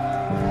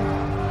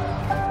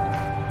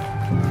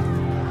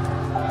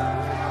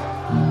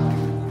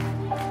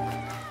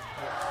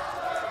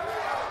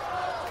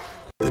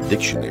 The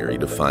dictionary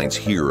defines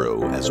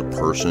hero as a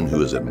person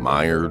who is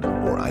admired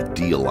or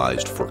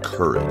idealized for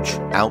courage,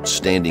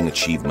 outstanding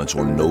achievements,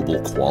 or noble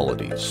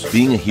qualities.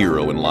 Being a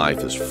hero in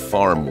life is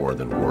far more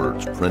than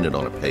words printed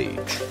on a page.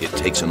 It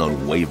takes an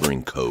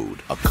unwavering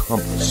code, a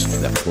compass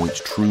that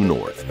points true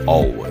north,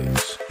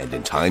 always. And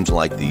in times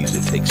like these,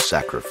 it takes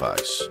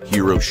sacrifice.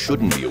 Hero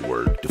shouldn't be a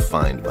word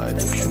defined by a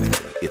dictionary.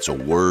 It's a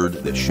word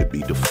that should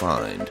be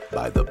defined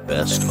by the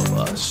best of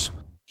us.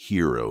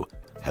 Hero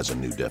has a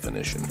new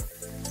definition.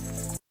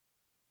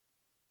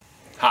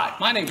 Hi,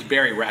 my name's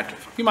Barry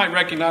Radcliffe. You might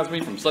recognize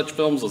me from such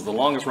films as The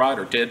Longest Ride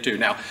or Ted 2.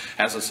 Now,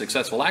 as a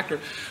successful actor,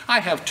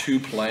 I have 2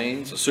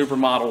 planes, a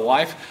supermodel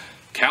wife,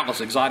 countless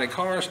exotic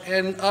cars,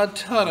 and a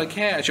ton of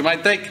cash. You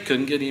might think it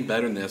couldn't get any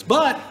better than this,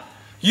 but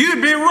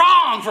You'd be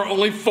wrong for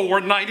only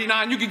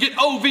 $4.99. You can get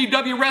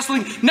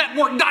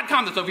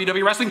OVWWrestlingNetwork.com. That's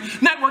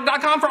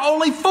OVWWrestlingNetwork.com for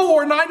only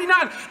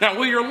 $4.99. Now,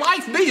 will your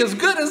life be as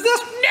good as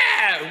this?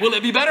 No. Will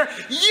it be better?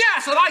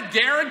 Yes, and I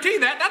guarantee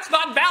that. That's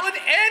not valid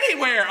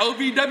anywhere.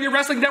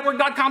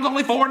 OVWWrestlingNetwork.com is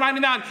only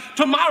 $4.99.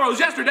 Tomorrow's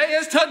yesterday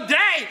is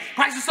today.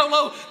 Prices so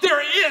low,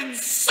 they're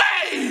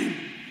insane.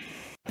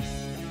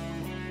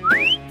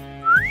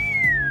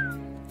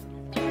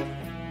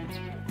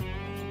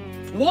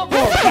 Want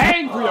more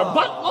bang for your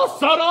buck? Well,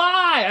 so do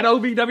I at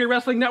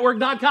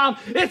OVWWrestlingNetwork.com.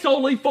 It's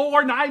only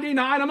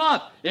 $4.99 a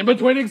month. In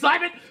between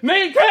excitement,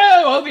 me too.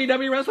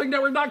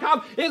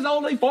 OVWWrestlingNetwork.com is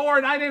only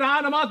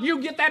 $4.99 a month.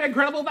 You get that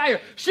incredible value.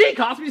 She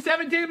cost me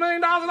 $17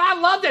 million and I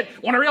loved it.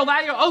 Want a real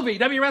value?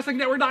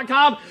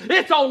 OVWWrestlingNetwork.com.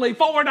 It's only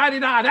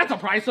 $4.99. That's a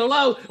price so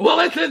low. Well,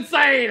 it's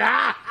insane.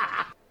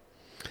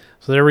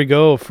 So there we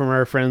go from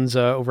our friends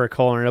over at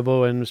Collar and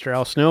Elbow and Mr.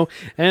 Al Snow.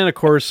 And, of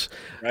course,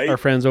 our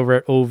friends over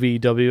at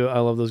OVW. I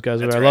love those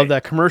guys. I love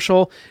that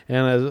commercial.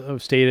 And as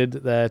I've stated,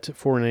 that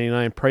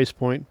 $4.99 price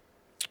point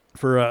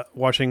for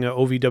watching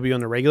OVW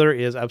on the regular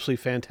is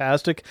absolutely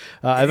fantastic.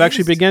 I've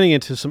actually been getting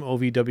into some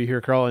OVW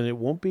here, Carl, and it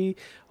won't be,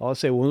 I'll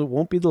say, it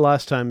won't be the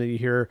last time that you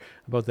hear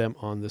about them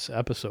on this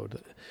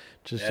episode.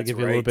 Just to give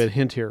you a little bit of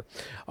hint here.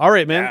 All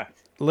right, man. Yeah.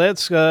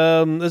 Let's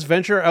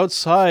venture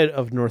outside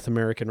of North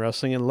American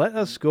wrestling and let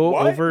us go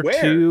over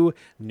to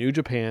New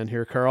Japan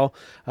here, Carl.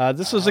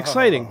 This is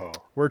exciting.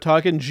 We're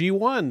talking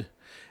G1,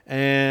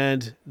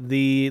 and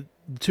the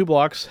two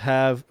blocks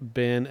have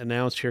been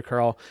announced here,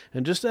 Carl.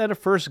 And just at a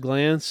first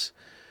glance,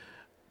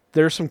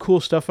 there's some cool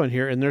stuff on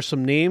here, and there's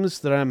some names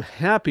that I'm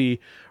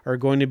happy are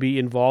going to be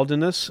involved in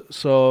this.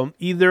 So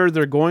either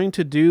they're going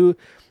to do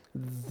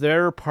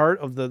their part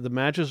of the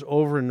matches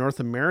over in North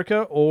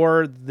America,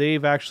 or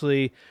they've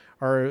actually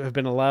have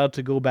been allowed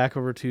to go back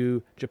over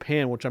to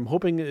Japan, which I'm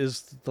hoping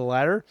is the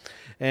latter.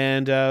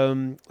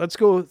 And let's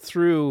go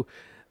through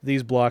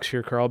these blocks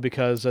here, Carl,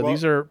 because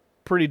these are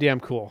pretty damn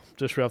cool,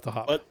 just right off the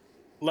hop.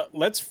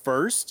 Let's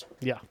first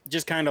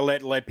just kind of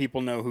let people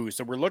know who.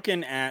 So we're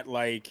looking at,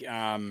 like,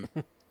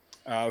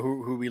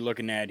 who we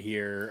looking at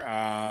here?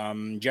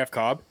 Jeff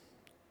Cobb.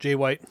 Jay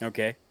White.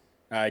 Okay.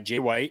 Jay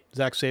White.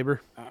 Zack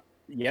Sabre.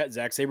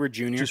 Zack Sabre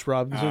Jr. Juice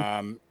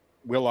Robinson.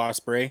 Will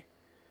Ospreay.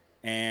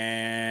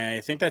 And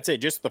I think that's it.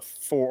 Just the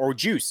four, or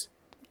Juice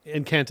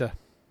and Kenta.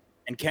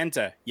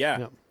 Yeah.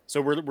 Yep.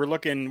 So we're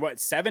looking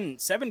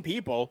seven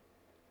people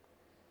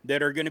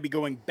that are going to be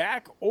going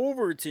back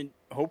over to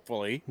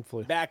hopefully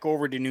back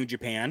over to New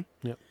Japan.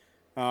 Yep.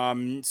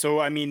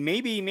 So I mean,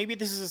 maybe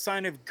this is a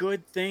sign of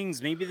good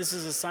things. Maybe this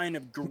is a sign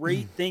of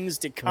great things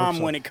to come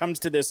when it comes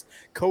to this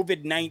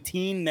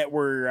COVID-19 that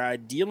we're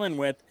dealing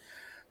with.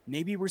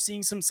 Maybe we're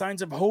seeing some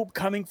signs of hope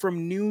coming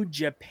from New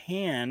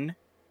Japan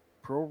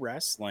Pro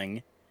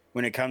Wrestling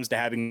when it comes to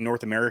having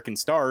North American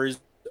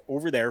stars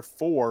over there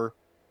for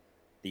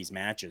these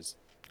matches.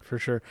 For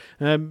sure.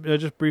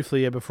 Just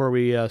briefly, before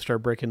we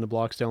start breaking the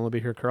blocks down a little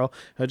bit here, Carl,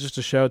 just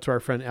a shout out to our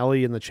friend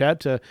Ellie in the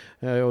chat.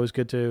 Always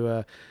good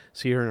to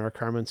see her in our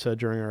comments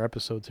during our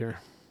episodes here.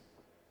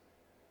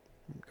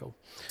 Cool.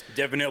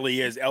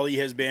 Definitely is. Ellie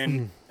has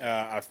been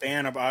a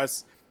fan of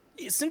us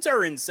since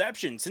our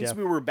inception, since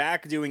we were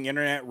back doing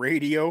internet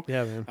radio.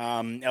 Yeah,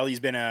 man. Ellie's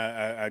been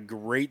a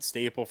great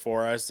staple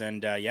for us,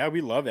 and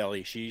we love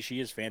Ellie. She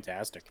is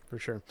fantastic. For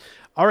sure.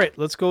 All right,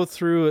 let's go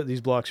through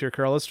these blocks here,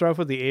 Carl. Let's start off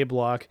with the A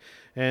block,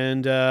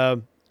 and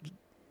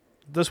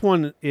this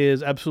one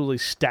is absolutely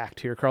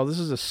stacked here, Carl. This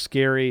is a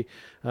scary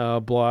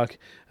block.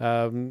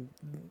 I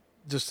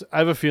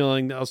have a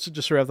feeling, I'll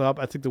just right off the hop,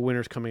 I think the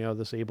winner's coming out of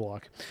this A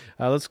block.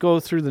 Let's go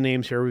through the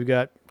names here. We've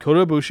got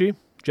Kota Ibushi,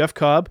 Jeff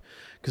Cobb,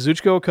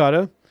 Kazuchika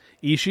Okada,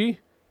 Ishii,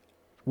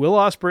 Will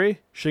Ospreay,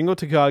 Shingo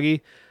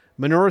Takagi,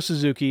 Minoru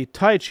Suzuki,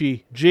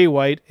 Taichi, Jay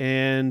White,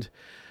 and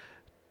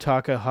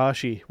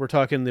Takahashi. We're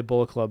talking the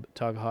Bullet Club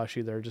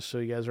Takahashi there, just so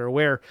you guys are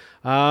aware.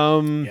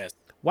 Yes.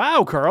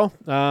 Wow, Carl.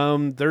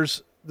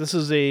 This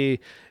is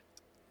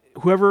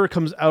whoever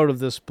comes out of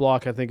this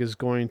block, I think, is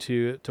going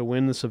to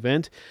win this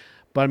event.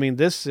 But I mean,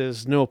 this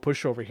is no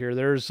pushover here.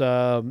 There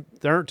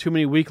aren't too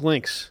many weak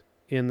links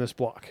in this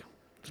block.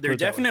 There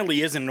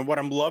definitely isn't. And what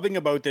I'm loving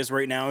about this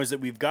right now is that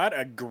we've got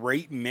a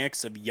great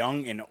mix of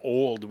young and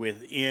old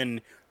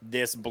within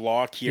this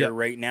block here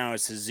right now.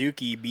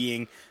 Suzuki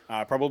being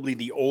probably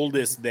the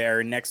oldest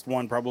there. Next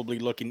one probably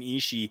looking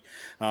Ishii.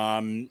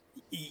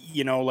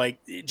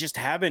 Just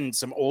having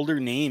some older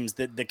names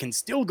that can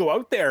still go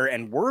out there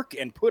and work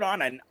and put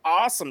on an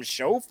awesome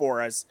show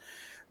for us.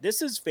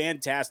 This is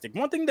fantastic.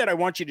 One thing that I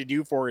want you to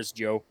do for us,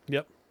 Joe.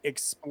 Yep.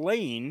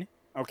 Explain.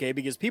 Okay,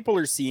 because people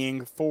are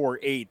seeing 4,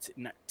 8,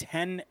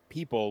 10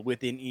 people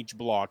within each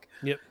block.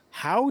 Yep.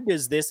 How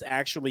does this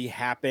actually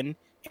happen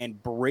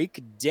and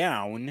break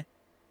down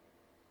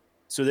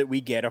so that we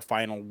get a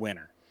final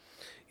winner?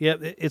 Yeah,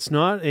 it's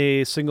not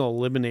a single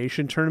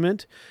elimination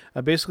tournament.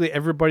 Basically,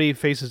 everybody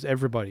faces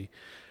everybody.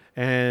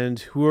 And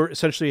whoever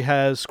essentially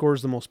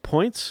scores the most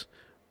points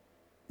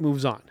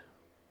moves on.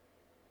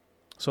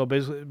 So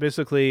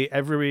basically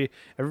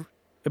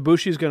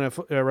Ibushi's going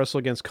to wrestle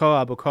against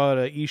Cobb,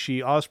 Okada, Ishii,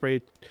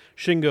 Ospreay,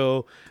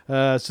 Shingo,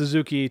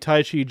 Suzuki,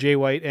 Taichi, Jay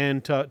White,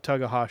 and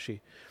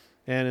Takahashi.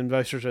 And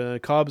vice versa.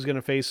 Cobb's going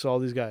to face all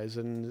these guys.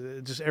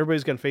 And just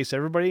everybody's going to face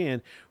everybody.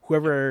 And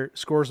whoever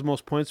scores the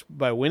most points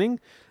by winning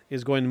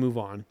is going to move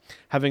on.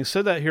 Having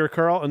said that here,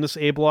 Carl, in this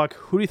A block,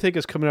 who do you think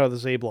is coming out of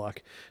this A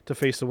block to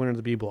face the winner of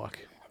the B block?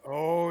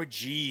 Oh,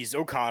 geez.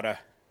 Okada.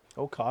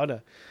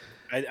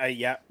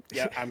 Yeah,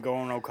 I'm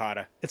going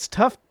Okada. It's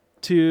tough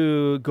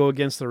to go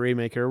against the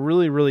Rainmaker. It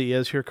really, really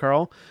is here,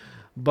 Carl.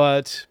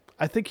 But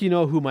I think you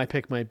know who my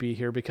pick might be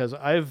here, because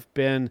I've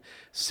been,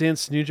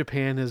 since New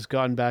Japan has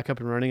gotten back up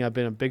and running, I've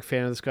been a big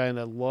fan of this guy, and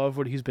I love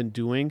what he's been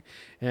doing.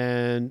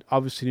 And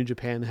obviously New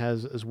Japan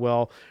has as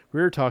well.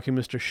 We were talking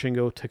Mr.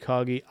 Shingo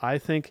Takagi. I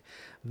think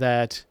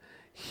that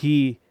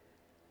he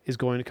is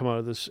going to come out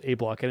of this A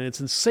block. And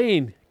it's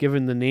insane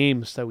given the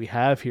names that we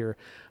have here.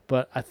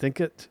 But I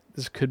think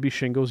this could be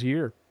Shingo's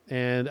year.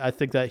 And I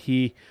think that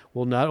he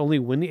will not only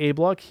win the A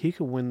block, he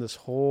could win this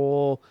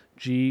whole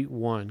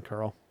G1,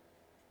 Carl.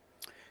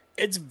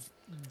 It's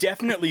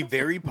definitely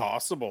very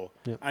possible.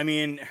 Yep. I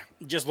mean,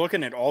 just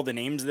looking at all the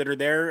names that are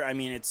there, I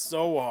mean, it's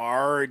so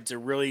hard to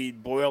really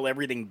boil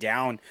everything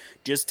down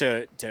just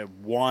to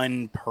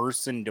one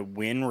person to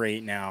win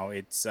right now.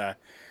 It's I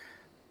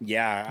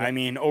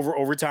mean,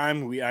 over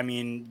time,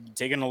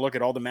 taking a look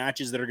at all the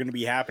matches that are going to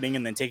be happening,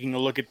 and then taking a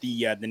look at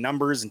the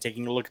numbers, and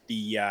taking a look at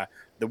the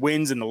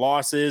wins and the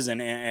losses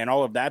and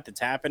all of that that's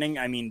happening.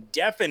 I mean,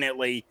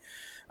 definitely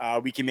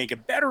we can make a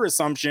better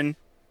assumption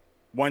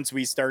once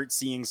we start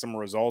seeing some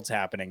results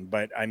happening.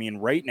 But I mean,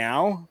 right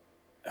now,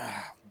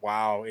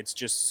 wow, it's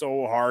just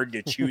so hard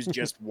to choose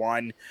just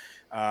one.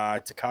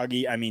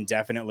 Takagi, I mean,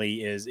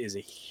 definitely is a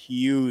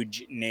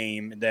huge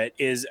name that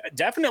is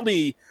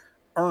definitely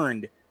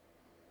earned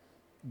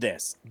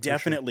this.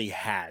 Definitely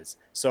has.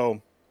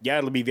 So yeah,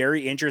 it'll be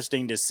very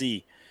interesting to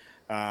see.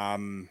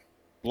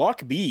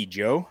 Block B,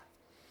 Joe.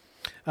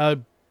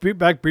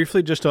 Back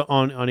briefly just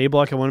on A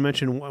block, I want to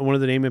mention one of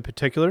the name in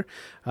particular,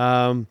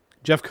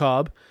 Jeff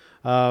Cobb.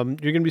 You're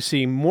going to be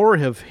seeing more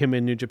of him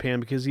in New Japan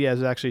because he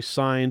has actually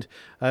signed,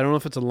 I don't know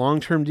if it's a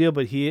long-term deal,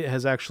 but he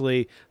has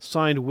actually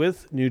signed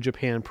with New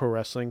Japan Pro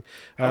Wrestling,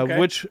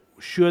 which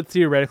should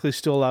theoretically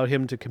still allow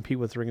him to compete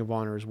with Ring of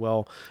Honor as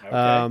well.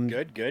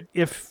 Okay, good.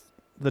 If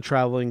the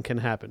traveling can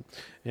happen.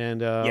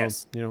 And,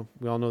 yes,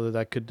 we all know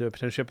that could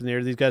potentially up in the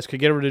air. These guys could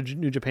get over to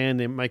New Japan.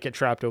 They might get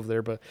trapped over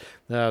there, but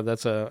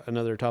that's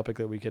another topic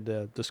that we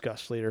could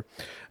discuss later.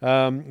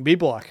 B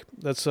block.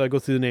 Let's go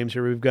through the names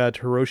here. We've got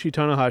Hiroshi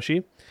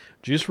Tanahashi,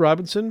 Juice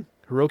Robinson,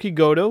 Hiroki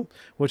Goto,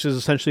 which is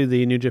essentially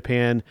the New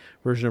Japan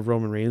version of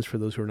Roman Reigns, for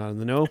those who are not in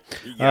the know.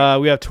 Yeah.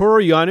 We have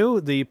Toru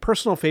Yano, the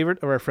personal favorite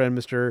of our friend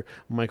Mr.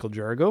 Michael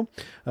Jericho,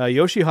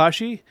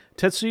 Yoshihashi,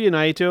 Tetsuya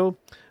Naito,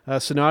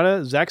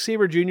 Sonata, Zack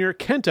Sabre Jr.,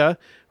 Kenta,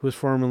 who was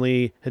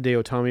formerly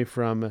Hideo Itami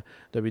from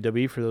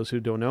WWE, for those who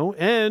don't know,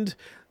 and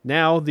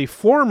now the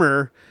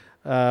former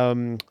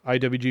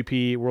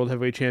IWGP World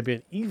Heavyweight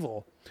Champion,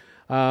 Evil.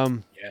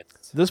 Yes.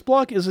 This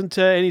block isn't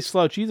any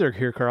slouch either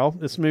here, Carl.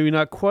 It's maybe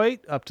not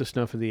quite up to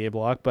snuff of the A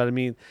block, but I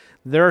mean,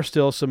 there are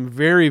still some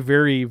very,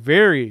 very,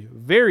 very,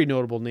 very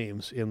notable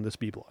names in this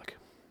B block.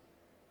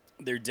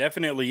 There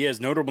definitely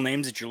is notable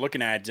names that you're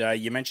looking at.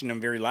 You mentioned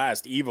them very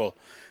last. Evil,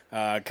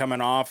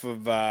 coming off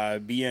of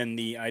being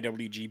the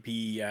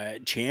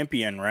IWGP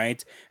champion,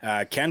 right?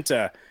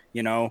 Kenta,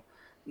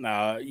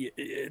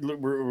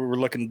 we're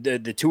looking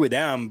the two of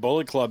them,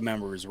 Bullet Club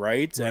members,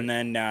 right? And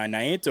then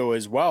Naito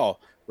as well,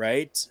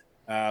 right?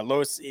 I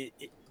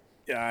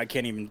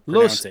can't even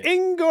pronounce it. Los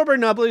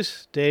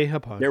Ingobernables de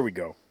Japón. There we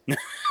go.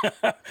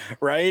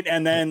 Right?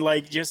 And then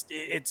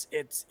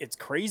it's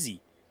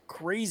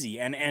crazy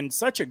and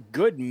such a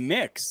good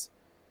mix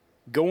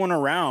going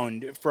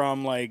around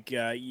from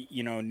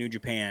New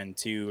Japan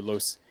to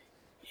Los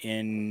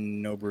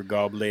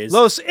Ingobernables.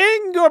 Los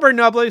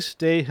Ingobernables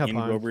de Japón.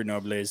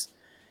 Ingobernables.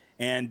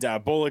 And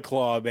Bullet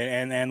Club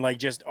and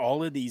just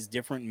all of these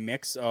different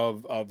mix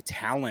of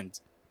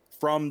talent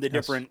from the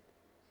different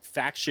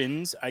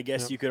factions, I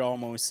guess you could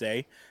almost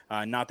say.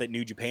 Not that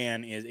New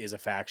Japan is a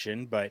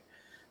faction, but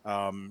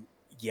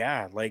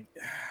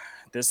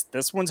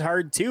this one's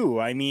hard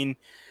too. I mean,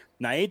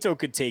 Naito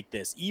could take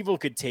this. Evil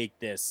could take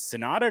this.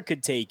 Sonata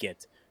could take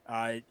it.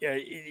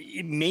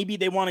 Maybe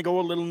they want to go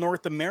a little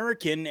North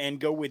American and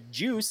go with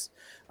Juice,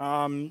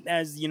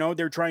 as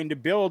they're trying to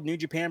build New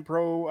Japan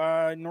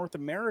Pro North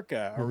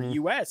America or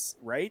US,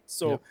 right?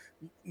 So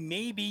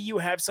maybe you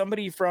have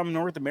somebody from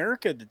North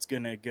America that's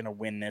gonna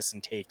win this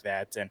and take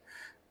that. And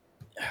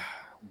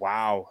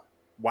wow.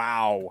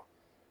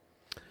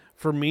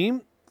 For me,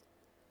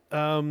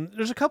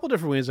 there's a couple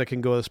different ways I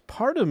can go. This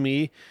part of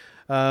me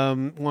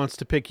wants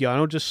to pick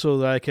Yano just so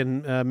that I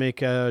can make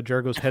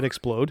Jericho's head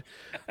explode.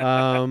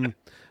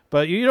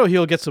 But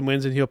he'll get some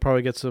wins and he'll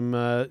probably get some.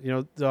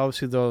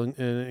 Obviously they'll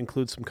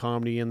include some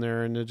comedy in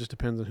there, and it just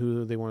depends on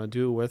who they want to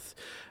do it with.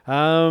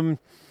 I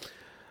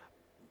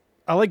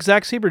like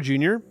Zack Sabre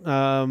Jr.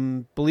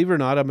 Believe it or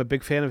not, I'm a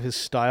big fan of his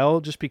style,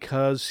 just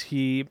because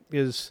he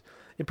is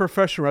in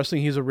professional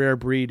wrestling, he's a rare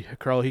breed,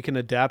 Carl. He can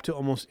adapt to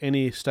almost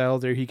any style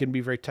there. He can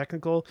be very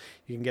technical.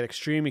 He can get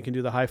extreme. He can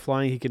do the high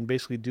flying. He can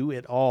basically do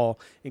it all,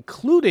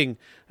 including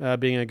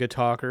being a good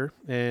talker.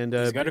 And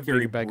he's got a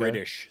very bad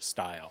British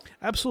style.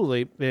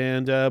 Absolutely.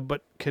 And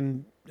but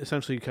can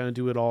essentially kind of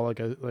do it all,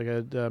 like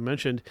I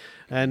mentioned.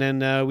 And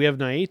then we have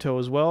Naito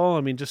as well.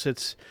 I mean,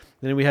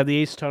 then we have the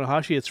Ace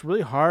Tanahashi. It's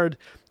really hard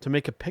to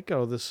make a pick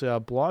out of this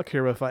block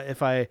here.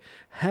 If I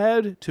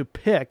had to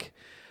pick,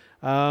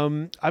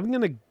 I'm going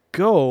to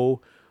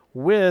go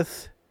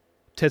with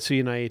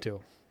Tetsuya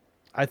Naito.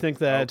 I think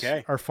that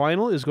our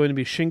final is going to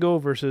be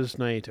Shingo versus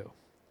Naito.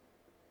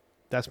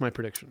 That's my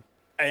prediction.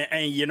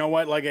 And you know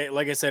what? Like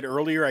I said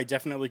earlier, I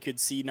definitely could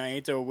see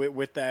Naito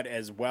with that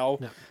as well.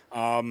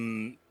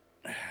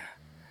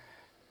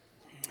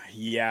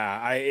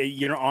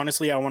 Yeah.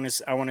 Honestly, I want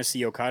to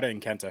see Okada and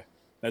Kenta.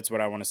 That's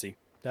what I want to see.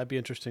 That'd be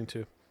interesting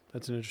too.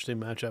 That's an interesting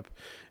matchup.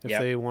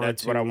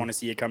 That's what I want to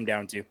see it come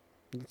down to.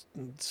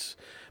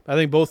 I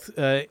think both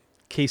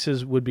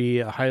cases would be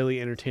highly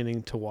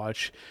entertaining to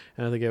watch,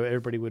 and I think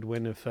everybody would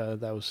win if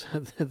that was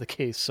the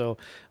case. So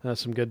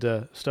some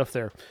good stuff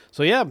there.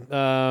 So yeah,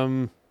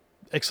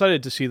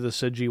 excited to see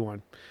this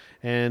G1,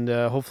 and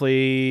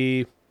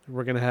hopefully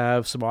we're going to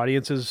have some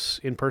audiences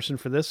in person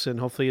for this,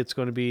 and hopefully it's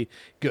going to be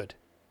good.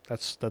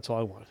 That's all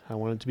I want. I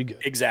want it to be good.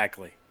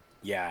 Exactly.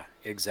 Yeah,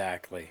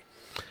 exactly.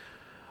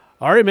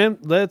 All right, man.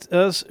 Let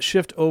us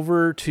shift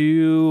over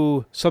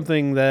to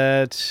something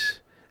that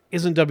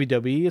isn't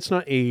WWE. It's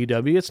not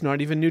AEW. It's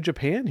not even New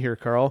Japan here,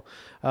 Carl.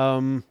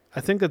 I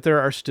think that there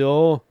are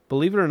still,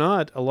 believe it or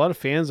not, a lot of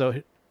fans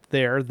out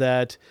there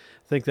that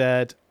think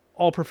that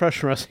all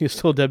professional wrestling is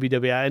still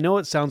WWE. I know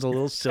it sounds a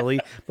little silly,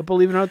 but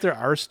believe it or not, there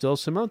are still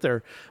some out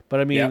there.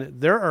 But I mean,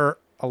 there are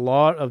a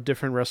lot of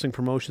different wrestling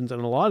promotions, and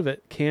a lot of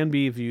it can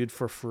be viewed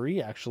for free,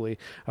 actually.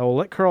 I will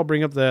let Carl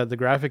bring up the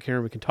graphic here,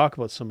 and we can talk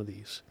about some of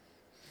these.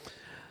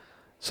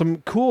 Some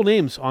cool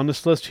names on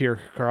this list here,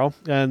 Carl.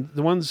 And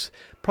the ones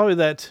probably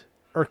that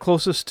are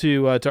closest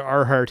to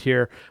our heart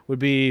here would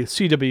be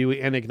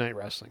CWE and Ignite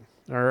Wrestling.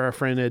 Our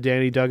friend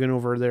Danny Duggan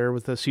over there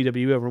with the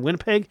CWE over in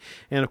Winnipeg,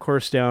 and of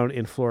course down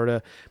in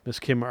Florida, Miss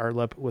Kim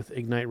Arlep with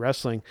Ignite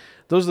Wrestling.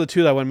 Those are the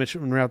two that I want to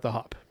mention right at the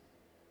hop.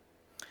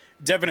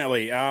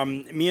 Definitely.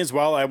 Me as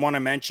well. I want to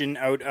mention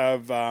out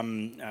of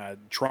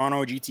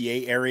Toronto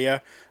GTA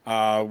area,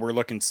 we're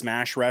looking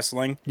Smash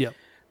Wrestling. Yep.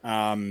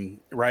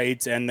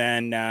 Right. And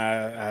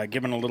then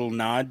giving a little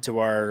nod to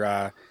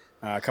our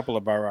a couple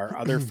of our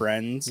other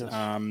friends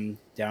down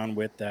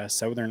with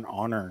Southern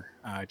Honor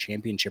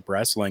Championship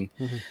Wrestling.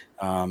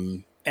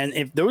 And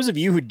if those of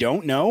you who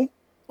don't know,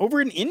 over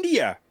in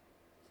India,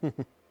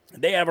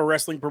 they have a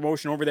wrestling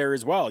promotion over there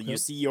as well. You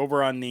see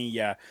over on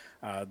the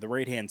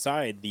right-hand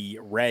side, the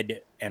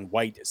red and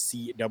white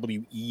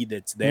CWE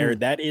that's there.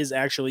 That is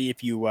actually,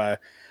 if you,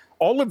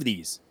 all of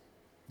these,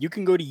 you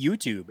can go to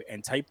YouTube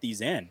and type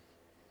these in.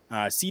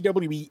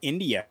 CWE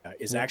India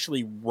is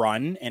actually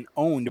run and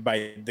owned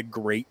by the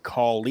great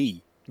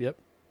Khali. Yep.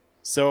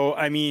 So,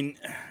 I mean,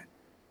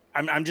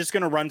 I'm just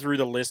going to run through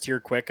the list here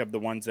quick of the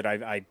ones that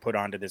I put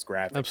onto this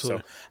graphic.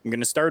 Absolutely. So I'm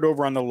going to start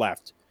over on the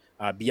left.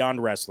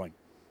 Beyond Wrestling.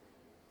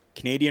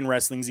 Canadian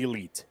Wrestling's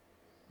Elite.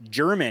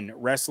 German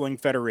Wrestling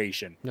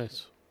Federation.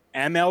 Nice.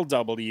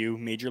 MLW,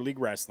 Major League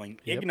Wrestling.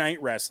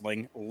 Ignite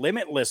Wrestling.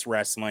 Limitless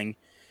Wrestling.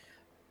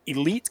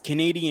 Elite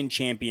Canadian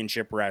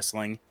Championship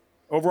Wrestling.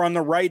 Over on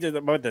the right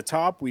at the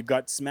top, we've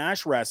got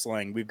Smash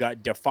Wrestling. We've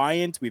got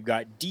Defiant. We've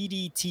got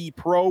DDT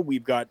Pro.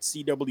 We've got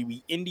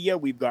CWE India.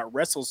 We've got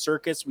Wrestle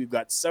Circus. We've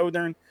got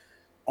Southern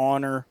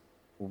Honor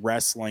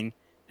Wrestling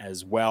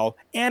as well.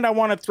 And I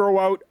want to throw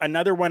out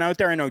another one out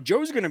there. I know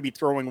Joe's going to be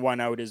throwing one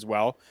out as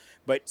well.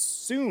 But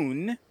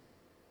soon,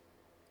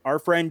 our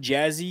friend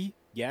Jazzy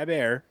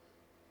Gabert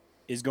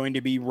is going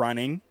to be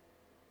running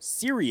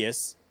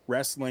Serious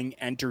Wrestling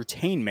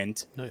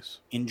Entertainment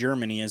in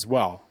Germany as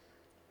well.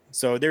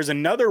 So there's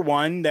another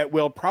one that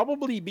will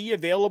probably be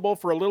available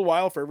for a little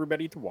while for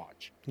everybody to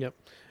watch. Yep.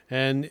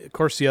 And, of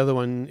course, the other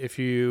one, if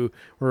you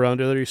were around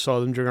earlier, you saw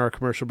them during our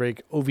commercial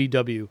break,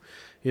 OVW,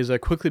 is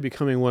quickly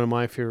becoming one of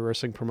my favorite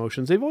wrestling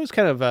promotions. They've always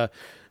kind of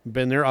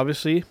been there,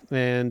 obviously,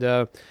 and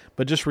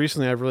but just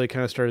recently I've really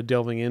kind of started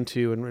delving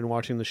into and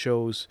watching the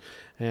shows,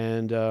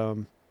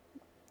 and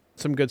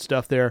some good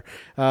stuff there.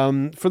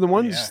 For the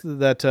ones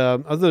that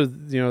other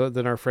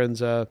than our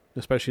friends,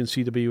 especially in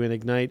CW and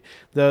Ignite,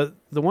 the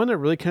one that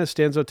really kind of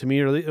stands out to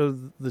me,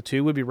 really, the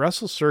two would be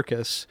Wrestle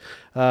Circus.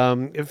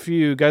 If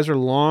you guys are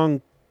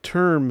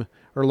long-time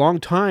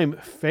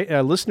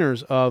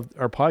listeners of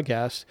our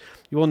podcast,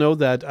 you will know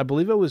that I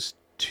believe it was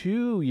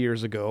 2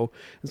 years ago,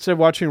 instead of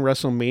watching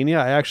WrestleMania,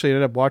 I actually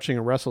ended up watching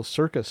a Wrestle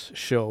Circus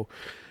show.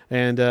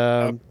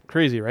 And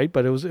crazy, right?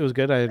 But it was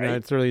good. I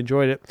thoroughly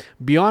enjoyed it.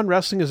 Beyond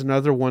Wrestling is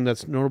another one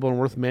that's notable and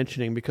worth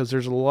mentioning because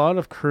there's a lot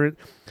of current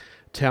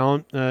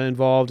talent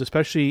involved,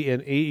 especially in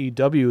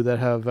AEW, that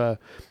have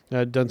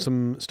done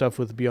some stuff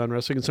with Beyond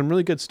Wrestling and some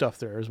really good stuff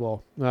there as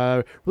well.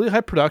 Really high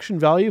production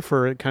value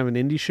for kind of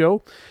an indie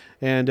show.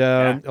 And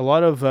a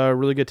lot of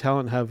really good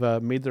talent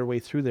have made their way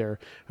through there.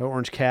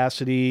 Orange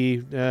Cassidy,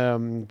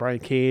 Brian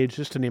Cage,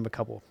 just to name a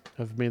couple,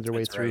 have made their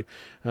way through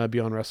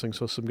Beyond Wrestling.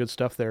 So some good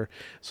stuff there.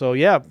 So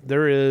yeah,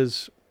 there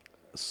is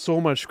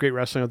so much great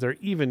wrestling out there,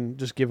 even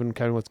just given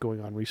kind of what's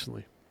going on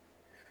recently.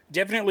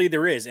 Definitely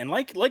there is. And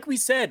like we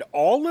said,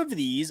 all of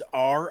these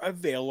are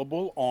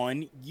available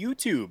on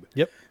YouTube.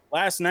 Yep.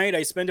 Last night,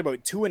 I spent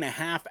about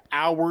 2.5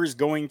 hours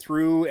going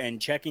through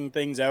and checking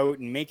things out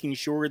and making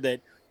sure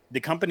that the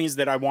companies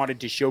that I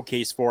wanted to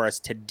showcase for us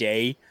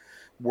today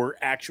were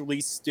actually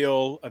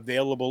still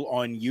available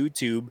on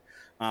YouTube.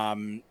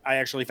 I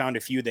actually found a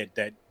few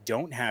that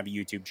don't have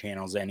YouTube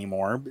channels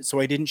anymore,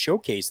 so I didn't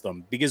showcase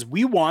them because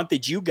we want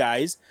that you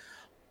guys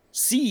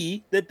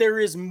see that there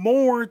is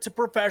more to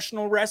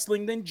professional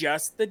wrestling than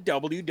just the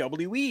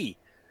WWE.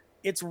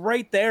 It's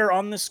right there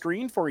on the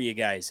screen for you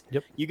guys.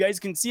 Yep. You guys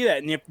can see that.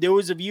 And if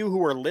those of you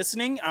who are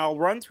listening, I'll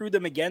run through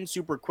them again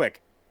super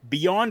quick.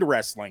 Beyond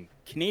Wrestling,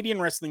 Canadian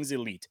Wrestling's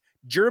Elite,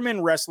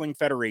 German Wrestling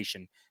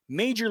Federation,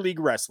 Major League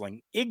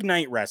Wrestling,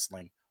 Ignite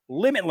Wrestling,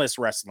 Limitless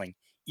Wrestling,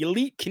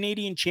 Elite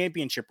Canadian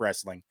Championship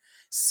Wrestling,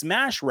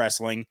 Smash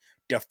Wrestling,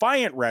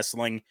 Defiant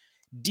Wrestling,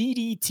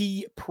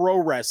 DDT Pro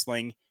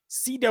Wrestling,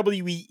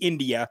 CWE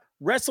India,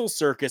 Wrestle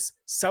Circus,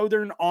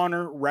 Southern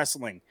Honor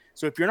Wrestling.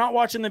 So if you're not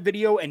watching the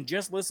video and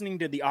just listening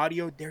to the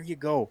audio, there you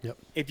go. Yep.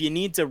 If you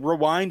need to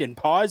rewind and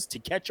pause to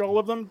catch all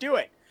of them, do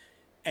it.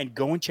 And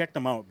go and check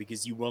them out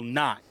because you will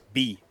not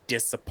be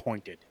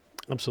disappointed.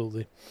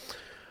 Absolutely.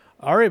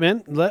 All right,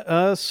 man. Let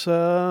us,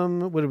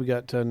 what do we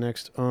got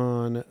next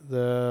on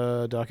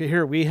the docket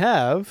here? We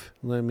have,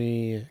 let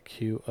me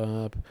cue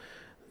up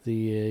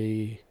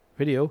the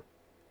video,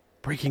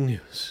 breaking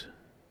news.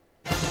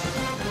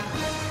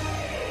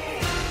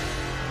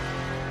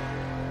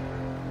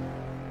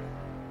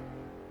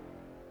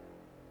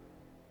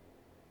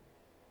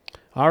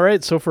 All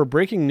right, so for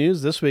breaking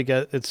news this week,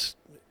 it's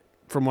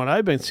from what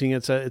I've been seeing,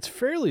 it's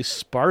fairly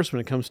sparse when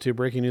it comes to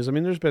breaking news. I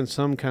mean, there's been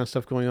some kind of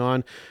stuff going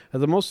on.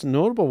 The most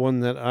notable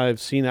one that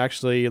I've seen,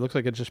 actually, it looks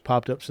like it just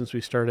popped up since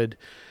we started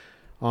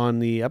on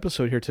the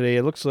episode here today.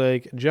 It looks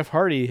like Jeff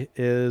Hardy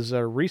is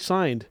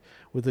re-signed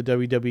with the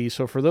WWE.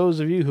 So for those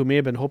of you who may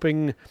have been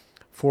hoping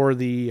for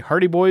the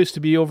Hardy Boys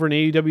to be over in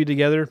AEW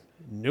together,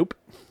 nope.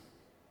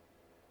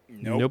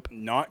 Nope.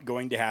 Not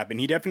going to happen.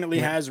 He definitely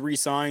has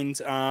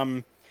re-signed.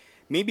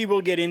 Maybe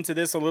we'll get into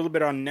this a little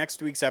bit on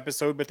next week's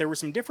episode, but there were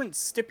some different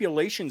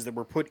stipulations that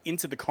were put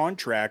into the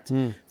contract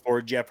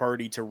for Jeff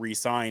Hardy to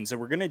re-sign. So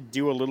we're going to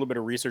do a little bit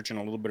of research and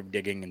a little bit of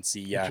digging and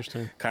see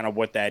kind of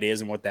what that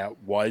is and what that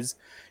was.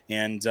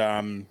 And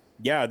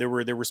there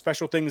were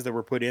special things that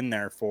were put in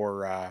there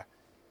for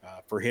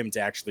him to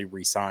actually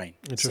re-sign.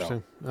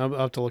 Interesting. So. I'll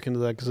have to look into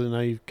that because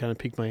now you've kind of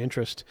piqued my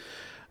interest.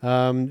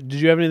 Did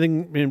you have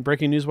anything in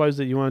breaking news-wise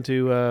that you want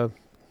to...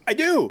 I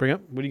do. Bring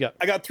up. What do you got?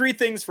 I got 3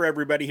 things for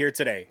everybody here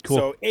today. Cool.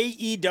 So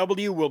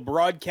AEW will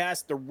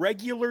broadcast the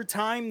regular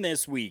time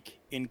this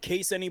week. In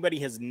case anybody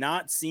has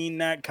not seen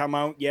that come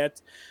out yet,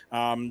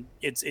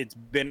 it's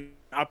been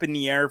up in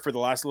the air for the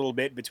last little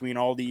bit between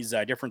all these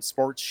different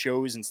sports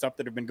shows and stuff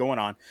that have been going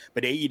on.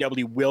 But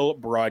AEW will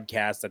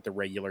broadcast at the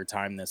regular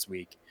time this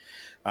week.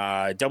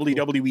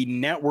 WWE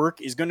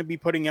Network is going to be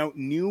putting out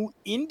new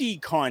indie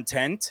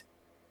content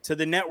to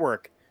the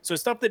network. So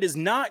stuff that is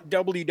not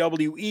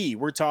WWE.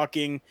 We're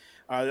talking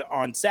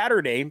on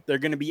Saturday, they're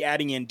going to be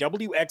adding in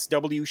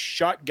WXW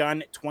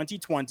Shotgun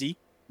 2020,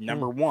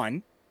 number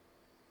 1.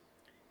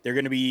 They're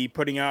going to be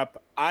putting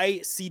up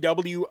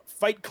ICW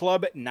Fight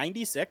Club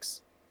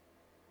 96,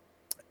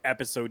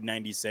 episode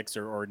 96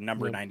 or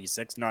number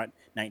 96, not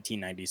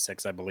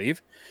 1996, I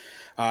believe.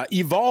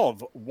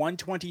 Evolve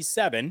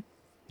 127.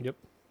 Yep.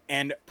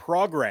 And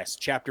Progress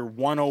Chapter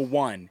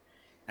 101.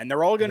 And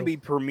they're all going to be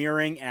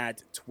premiering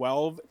at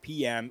 12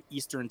 p.m.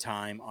 Eastern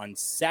Time on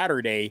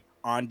Saturday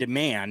on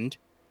demand.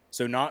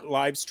 So not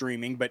live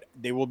streaming, but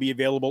they will be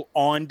available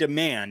on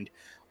demand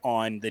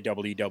on the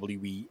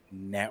WWE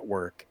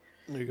Network.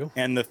 There you go.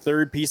 And the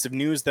third piece of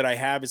news that I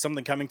have is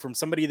something coming from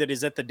somebody that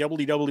is at the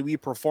WWE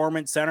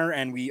Performance Center,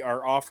 and we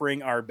are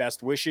offering our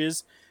best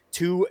wishes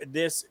to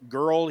this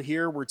girl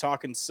here. We're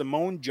talking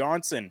Simone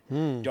Johnson,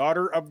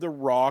 daughter of The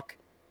Rock.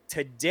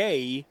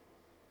 Today,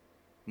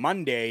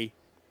 Monday,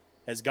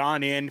 has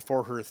gone in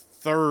for her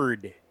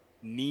 3rd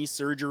knee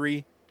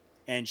surgery,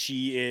 and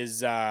she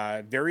is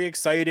very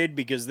excited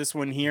because this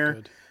one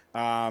here,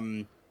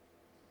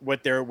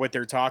 what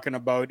they're talking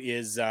about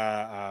is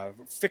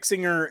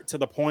fixing her to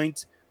the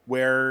point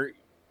where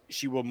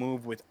she will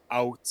move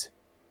without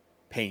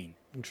pain.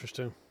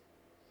 Interesting.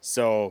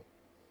 So,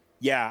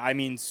 yeah, I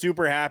mean,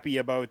 super happy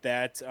about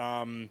that.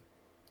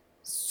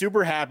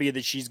 Super happy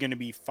that she's going to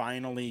be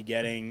finally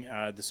getting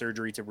the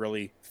surgery to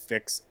really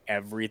fix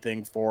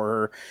everything for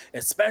her,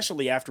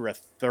 especially after a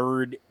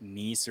 3rd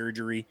knee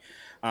surgery.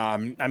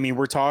 I mean,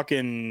 we're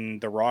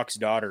talking The Rock's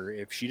daughter.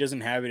 If she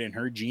doesn't have it in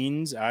her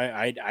genes,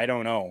 I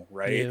don't know,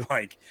 right?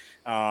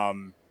 Yeah.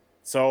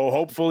 So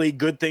hopefully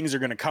good things are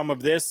going to come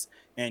of this,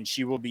 and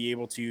she will be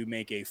able to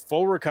make a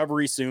full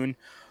recovery soon.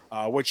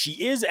 What she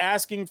is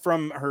asking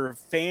from her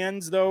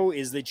fans, though,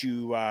 is that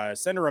you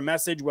send her a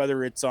message,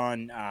 whether it's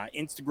on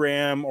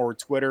Instagram or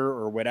Twitter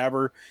or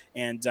whatever,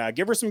 and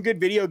give her some good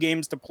video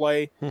games to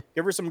play.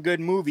 Give her some good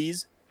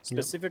movies,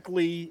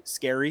 specifically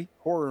scary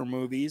horror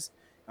movies,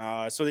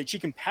 so that she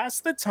can pass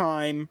the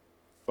time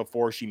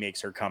before she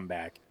makes her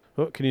comeback.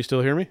 Oh, can you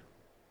still hear me?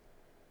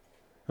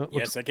 Oh,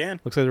 Yes, I can.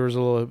 Looks like there was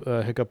a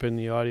little hiccup in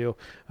the audio.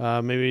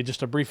 Maybe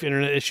just a brief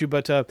internet issue.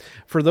 But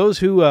for those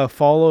who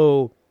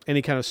follow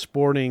any kind of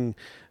sporting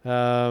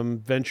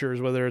ventures,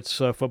 whether it's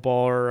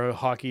football or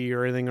hockey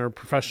or anything, or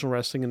professional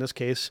wrestling in this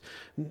case,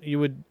 you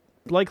would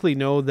likely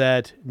know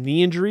that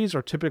knee injuries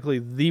are typically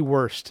the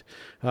worst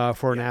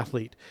for an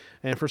athlete.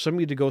 And for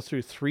somebody to go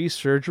through 3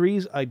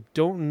 surgeries, I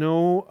don't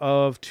know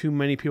of too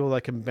many people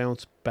that can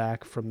bounce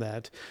back from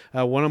that.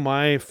 One of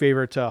my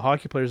favorite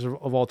hockey players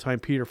of all time,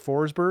 Peter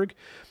Forsberg,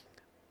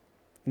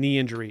 knee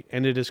injury,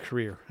 ended his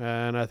career.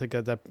 And I think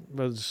that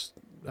was,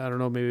 I don't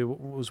know, maybe it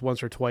was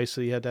once or twice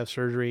that he had to have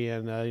surgery,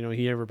 and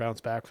he never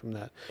bounced back from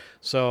that.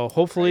 So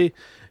hopefully,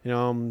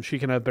 she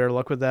can have better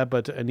luck with that.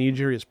 But a knee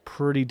injury is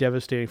pretty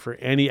devastating for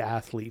any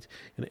athlete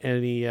in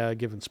any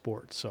given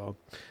sport. So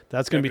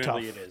that's going to be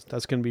tough. It is.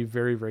 That's going to be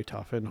very, very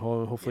tough, and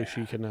hopefully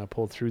she can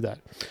pull through that.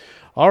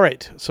 All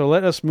right, so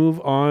let us move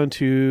on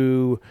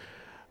to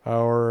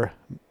our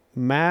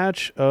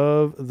match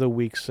of the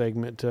week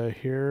segment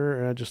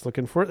here. Just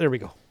looking for it. There we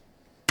go.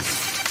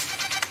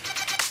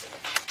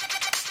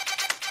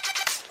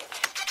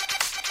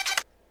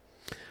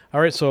 All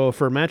right, so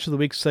for match of the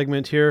week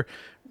segment here,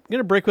 I'm going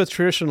to break with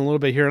tradition a little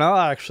bit here, and I'll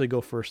actually go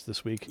first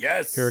this week.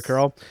 Yes. Here,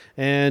 Carl.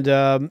 And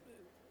I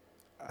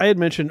had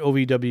mentioned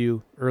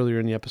OVW earlier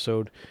in the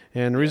episode,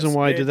 and the reason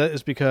why I did that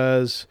is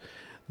because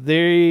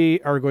they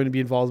are going to be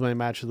involved in my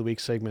match of the week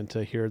segment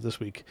here this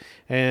week.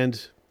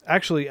 And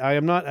actually, I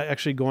am not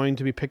actually going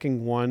to be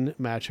picking one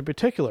match in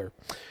particular.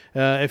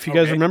 If you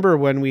guys remember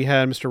when we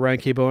had Mr. Ryan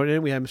K. Bowen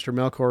and we had Mr.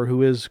 Melkor,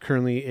 who is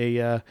currently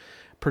a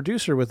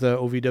producer with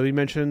OVW,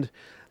 mentioned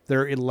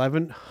their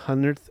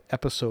 1100th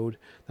episode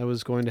that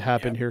was going to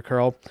happen here,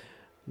 Carl.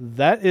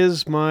 That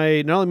is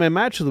not only my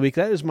match of the week,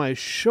 that is my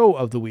show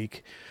of the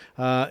week.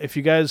 If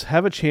you guys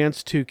have a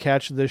chance to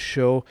catch this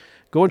show,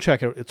 go and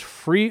check it out. It's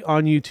free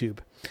on YouTube,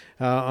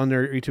 on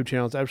their YouTube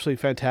channel. It's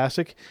absolutely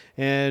fantastic.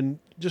 And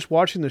just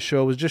watching the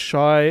show was just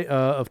shy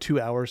of 2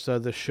 hours,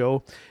 this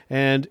show.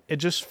 And it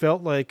just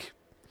felt like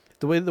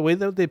the way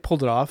that they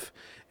pulled it off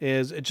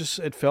is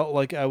it felt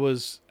like I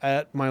was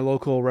at my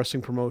local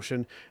wrestling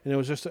promotion, and it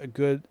was just a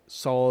good,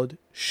 solid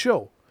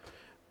show.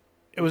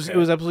 It was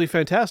absolutely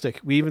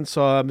fantastic. We even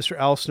saw Mr.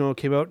 Al Snow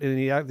came out, and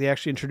they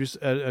actually introduced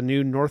a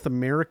new North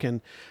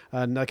American,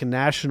 like a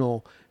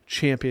national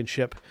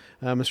championship.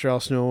 Mr. Al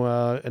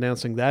Snow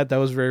announcing that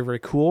was very, very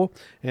cool,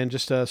 and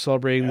just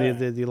celebrating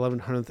the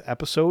 1100th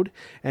episode.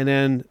 And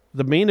then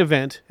the main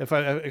event, if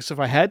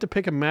I had to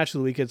pick a match of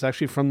the week, it's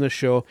actually from this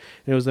show.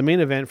 And it was the main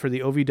event for the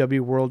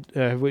OVW World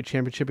Heavyweight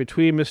Championship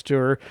between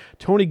Mr.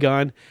 Tony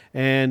Gunn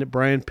and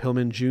Brian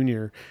Pillman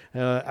Jr.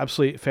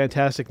 Absolutely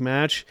fantastic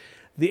match.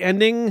 The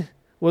ending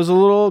was a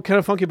little kind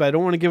of funky, but I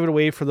don't want to give it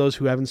away for those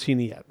who haven't seen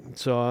it yet.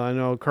 So I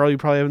know, Carl, you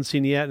probably haven't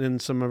seen it yet,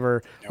 and some of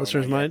our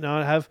listeners might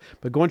not have,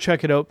 but go and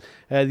check it out.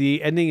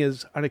 The ending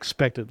is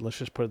unexpected. Let's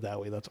just put it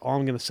that way. That's all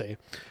I'm going to say.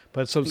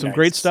 But some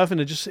great stuff, and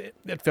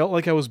it felt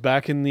like I was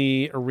back in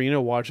the arena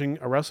watching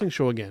a wrestling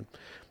show again.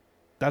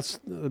 That's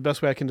the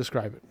best way I can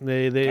describe it.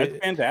 That's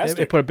fantastic.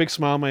 They put a big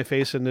smile on my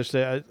face, and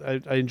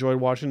I enjoyed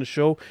watching the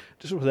show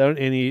just without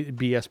any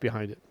BS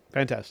behind it.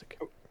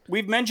 Fantastic.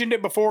 We've mentioned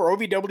it before.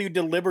 OVW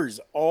delivers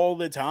all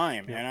the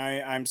time, and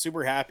I'm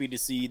super happy to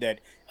see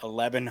that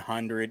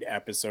 1,100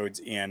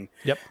 episodes in.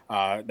 Yep,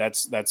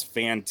 that's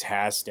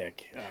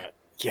fantastic.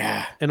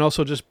 Yeah. And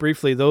also, just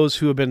briefly, those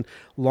who have been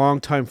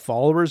longtime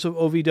followers of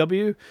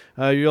OVW,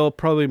 you'll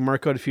probably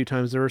mark out a few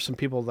times. There were some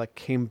people that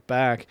came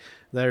back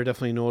that are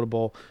definitely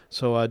notable.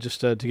 So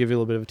just to give you a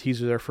little bit of a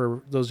teaser there,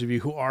 for those of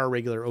you who are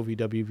regular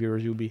OVW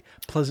viewers, you'll be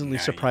pleasantly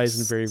surprised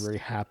and very, very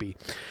happy.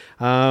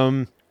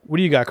 What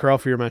do you got, Carl,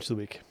 for your match of the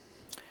week?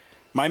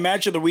 My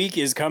match of the week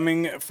is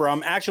coming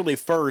from, actually,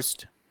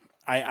 first,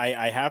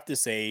 I have to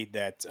say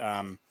that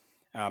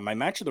my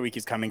match of the week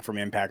is coming from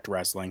Impact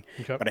Wrestling,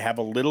 but I have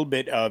a little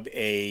bit of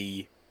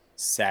a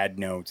sad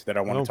note that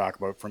I want to talk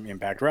about from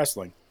Impact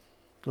Wrestling.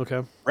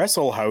 Okay.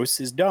 Wrestle House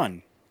is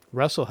done.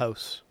 Wrestle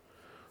House.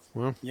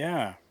 Well,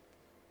 yeah.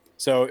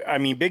 So, I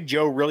mean, Big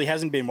Joe really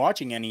hasn't been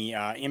watching any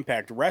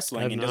Impact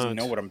Wrestling and doesn't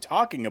know what I'm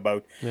talking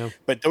about. Yeah.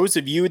 But those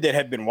of you that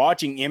have been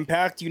watching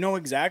Impact, you know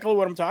exactly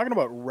what I'm talking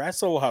about.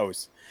 Wrestle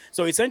House.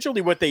 So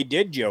essentially what they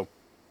did, Joe,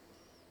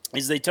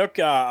 is they took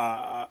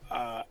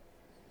a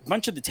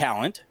bunch of the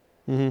talent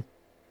and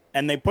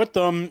they put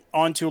them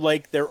onto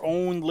like their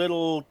own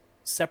little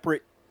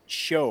separate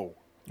show.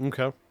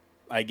 Okay.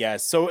 I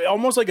guess. So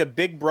almost like a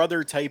Big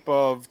Brother type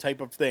of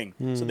thing.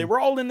 So they were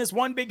all in this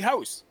one big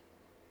house.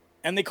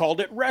 And they called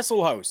it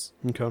Wrestle House.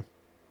 Okay.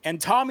 And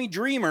Tommy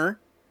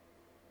Dreamer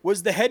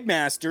was the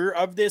headmaster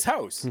of this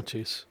house.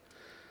 Jeez.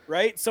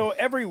 Right? So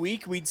every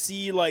week we'd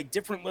see like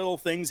different little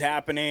things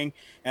happening.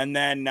 And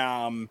then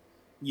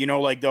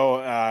like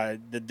the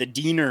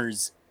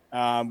Deaners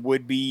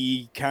would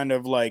be kind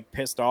of like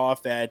pissed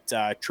off at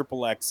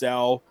Triple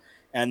XL,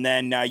 and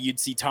then you'd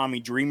see Tommy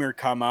Dreamer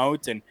come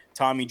out, and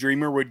Tommy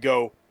Dreamer would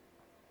go,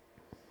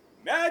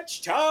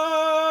 "Match time!"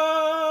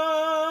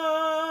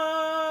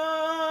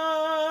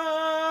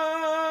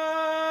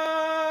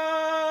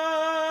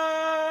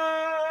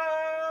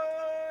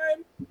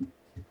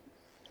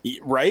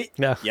 Right?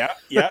 Yeah.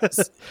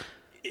 Yes.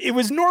 It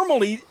was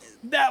normally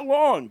that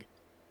long.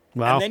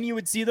 Wow. And then you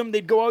would see them,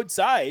 they'd go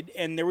outside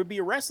and there would be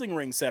a wrestling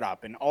ring set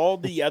up and all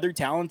the other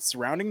talents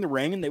surrounding the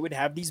ring, and they would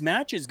have these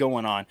matches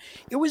going on.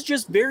 It was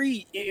just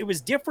it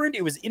was different.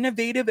 It was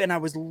innovative, and I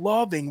was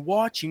loving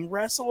watching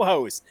Wrestle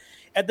House.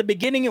 At the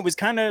beginning, it was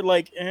kind of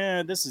like,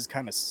 this is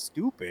kind of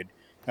stupid.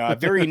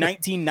 Very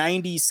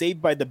 1990s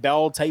Saved by the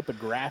Bell type of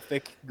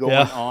graphic going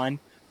on,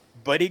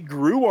 but it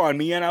grew on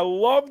me and I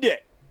loved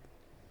it.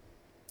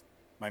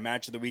 My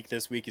match of the week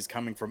this week is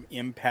coming from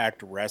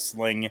Impact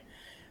Wrestling.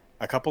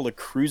 A couple of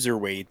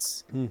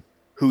cruiserweights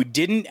who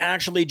didn't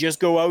actually just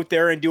go out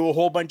there and do a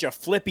whole bunch of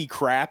flippy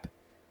crap.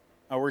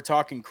 We're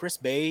talking Chris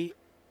Bay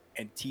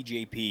and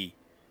TJP.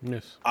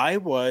 Yes. I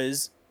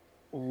was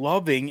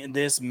loving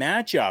this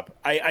matchup.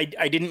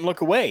 I didn't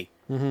look away.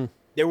 Mm-hmm.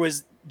 There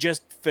was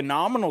just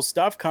phenomenal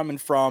stuff coming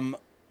from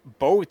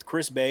both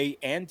Chris Bay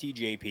and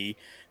TJP.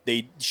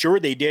 They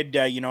did,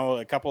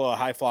 a couple of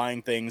high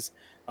flying things,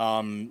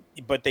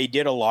 but they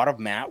did a lot of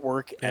mat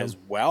work as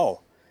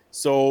well.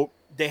 So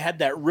they had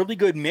that really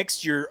good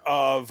mixture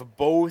of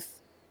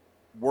both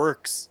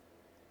works,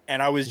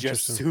 and I was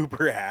just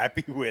super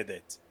happy with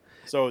it.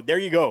 So there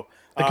you go.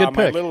 A good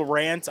my pick. little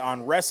rant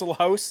on Wrestle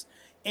House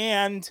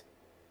and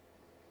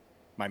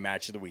my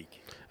match of the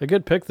week. A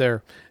good pick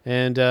there.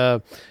 And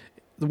the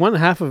one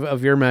half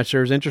of your match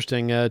there is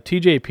interesting.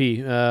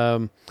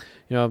 TJP,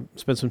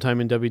 spent some time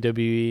in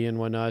WWE and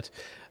whatnot.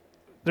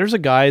 There's a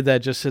guy that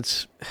just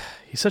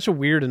he's such a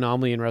weird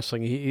anomaly in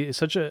wrestling. He is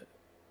such a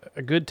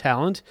good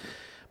talent,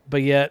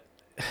 but yet,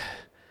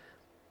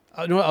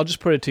 I'll just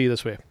put it to you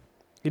this way.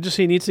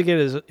 He needs to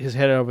get his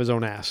head out of his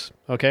own ass.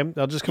 Okay?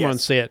 I'll just come on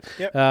and say it.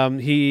 Yep.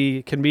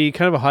 He can be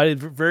kind of a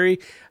very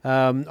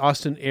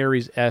Austin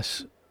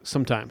Aries-esque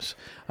sometimes.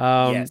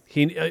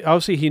 He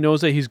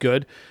knows that he's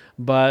good,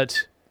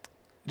 but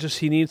just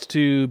he needs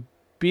to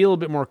be a little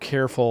bit more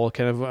careful,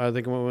 kind of, I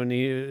think,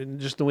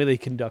 just the way that he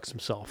conducts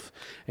himself.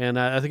 And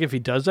I think if he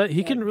does that,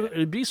 he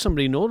can be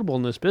somebody notable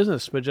in this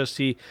business, but just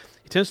he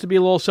tends to be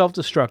a little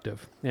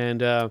self-destructive.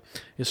 And,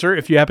 sir,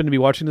 if you happen to be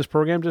watching this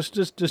program,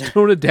 just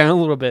tone it down a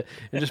little bit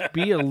and just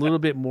be a little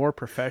bit more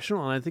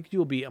professional. And I think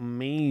you'll be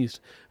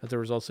amazed at the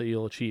results that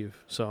you'll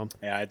achieve. So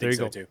yeah, I think there you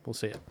so go. too. We'll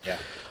see it. Yeah.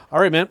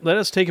 All right, man. Let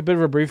us take a bit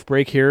of a brief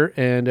break here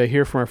and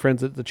hear from our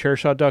friends at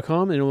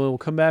thechairshot.com, and we'll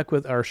come back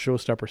with our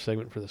showstopper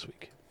segment for this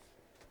week.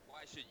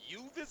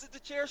 Visit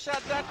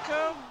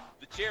thechairshot.com.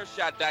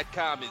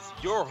 Thechairshot.com is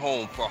your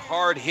home for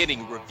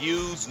hard-hitting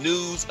reviews,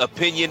 news,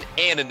 opinion,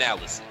 and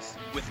analysis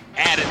with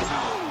attitude.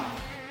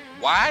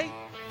 Why?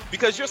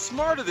 Because you're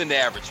smarter than the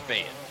average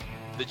fan.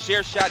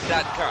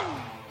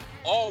 Thechairshot.com.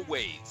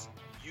 Always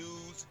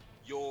use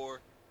your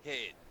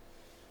head.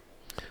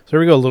 So here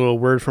we go, a little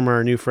word from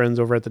our new friends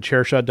over at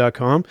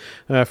thechairshot.com.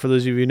 For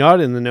those of you not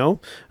in the know,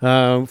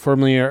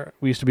 formerly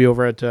we used to be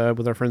over at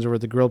with our friends over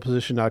at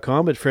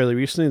thegorillposition.com, but fairly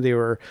recently they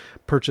were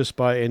purchased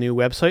by a new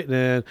website,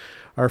 and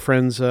our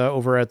friends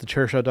over at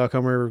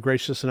thechairshot.com were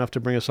gracious enough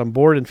to bring us on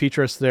board and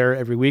feature us there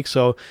every week.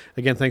 So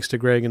again, thanks to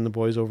Greg and the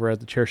boys over at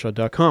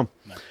thechairshot.com.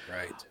 That's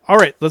right. All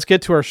right, let's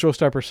get to our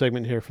showstopper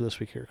segment here for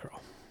this week here,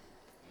 Carl.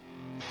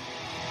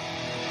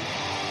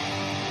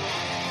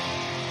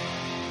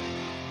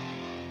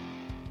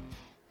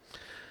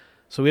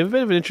 So we have a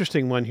bit of an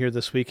interesting one here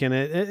this week, and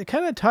it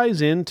kind of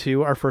ties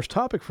into our first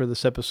topic for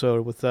this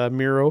episode with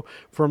Miro,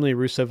 formerly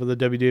Rusev of the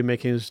WWE,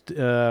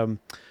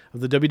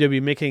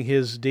 making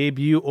his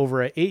debut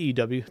over at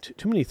AEW.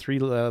 Too many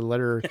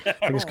three-letter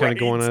things kind of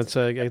going on.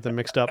 I get them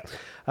mixed up.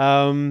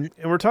 And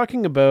we're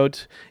talking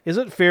about, is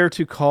it fair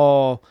to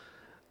call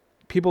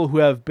people who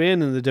have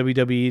been in the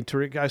WWE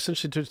to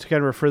essentially to kind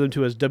of refer them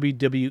to as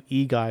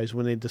WWE guys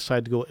when they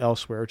decide to go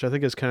elsewhere, which I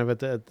think is kind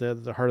of at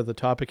the heart of the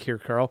topic here,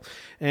 Carl.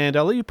 And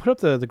I'll let you put up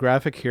the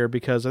graphic here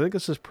because I think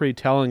this is pretty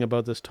telling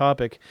about this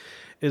topic,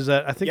 is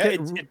that I think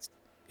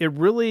it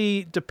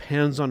really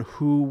depends on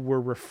who we're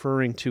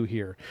referring to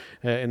here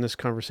in this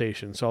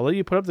conversation. So I'll let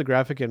you put up the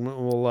graphic and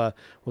we'll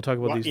talk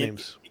about these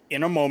names.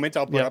 In a moment,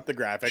 I'll put up the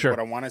graphic. Sure. What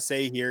I want to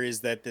say here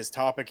is that this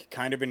topic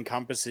kind of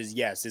encompasses,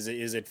 yes, is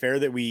it fair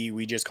that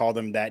we just call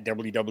them that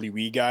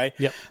WWE guy?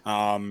 Yep.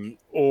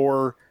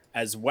 Or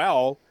as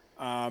well,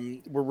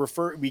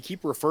 we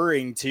keep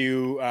referring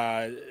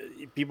to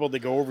people that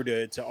go over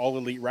to All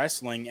Elite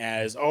Wrestling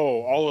as,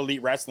 All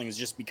Elite Wrestling is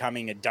just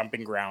becoming a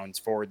dumping grounds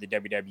for the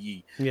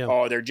WWE. Yeah.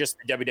 Oh, they're just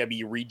the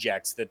WWE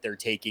rejects that they're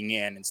taking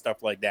in and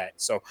stuff like that.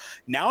 So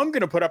now I'm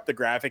going to put up the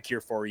graphic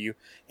here for you.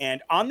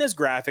 And on this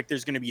graphic,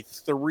 there's going to be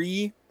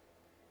 3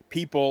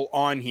 people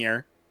on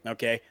here,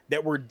 okay,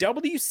 that were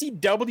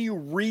WCW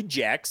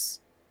rejects.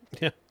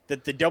 Yeah.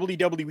 that the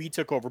WWE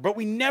took over, but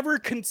we never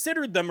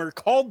considered them or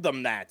called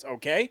them that,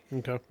 okay?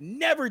 Okay.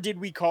 Never did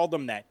we call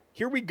them that.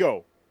 Here we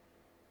go.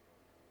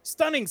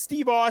 Stunning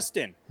Steve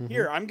Austin.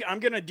 Here, I'm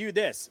going to do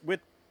this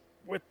with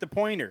the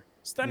pointer.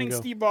 Stunning go.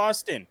 Steve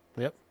Austin.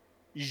 Yep.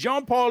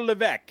 Jean-Paul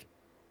Levesque.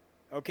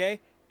 Okay?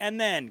 And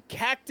then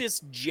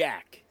Cactus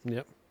Jack.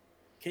 Yep.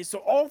 Okay, so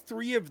all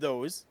three of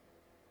those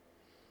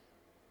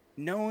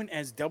known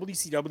as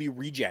WCW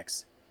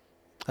rejects.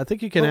 I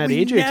think you can But add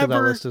we AJ to that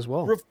never list as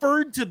well.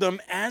 referred to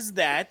them as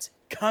that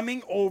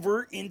coming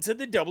over into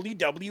the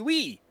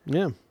WWE.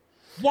 Yeah.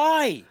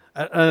 Why?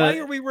 Why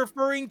are we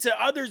referring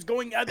to others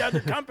going at other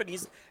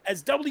companies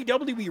as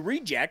WWE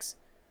rejects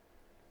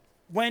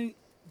when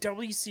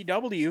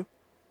WCW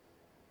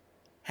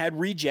had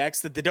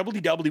rejects that the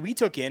WWE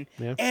took in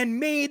and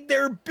made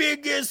their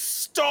biggest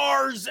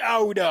stars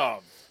out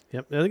of?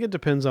 Yep, I think it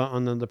depends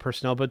on the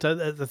personnel, but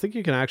I think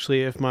you can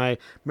actually, if my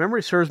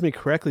memory serves me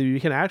correctly,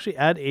 you can actually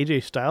add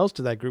AJ Styles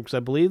to that group, because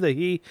I believe that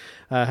he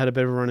had a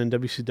bit of a run in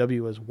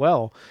WCW as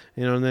well,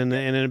 and then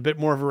in a bit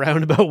more of a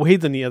roundabout way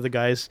than the other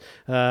guys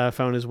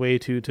found his way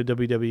to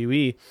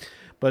WWE.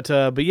 But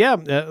yeah,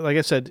 like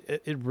I said,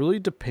 it really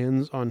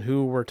depends on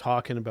who we're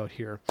talking about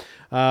here.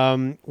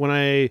 When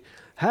I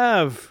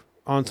have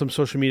on some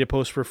social media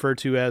posts referred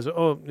to as,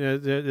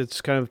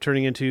 it's kind of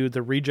turning into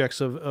the rejects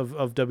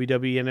of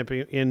WWE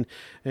and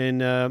in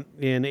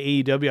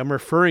AEW. I'm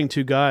referring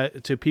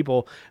to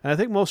people, and I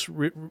think most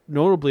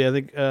notably, I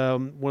think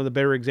one of the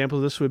better examples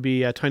of this would be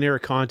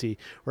Tainara Conti,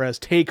 or as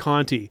Tay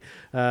Conti,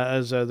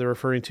 as they're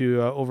referring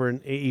to over in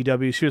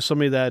AEW. She was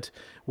somebody that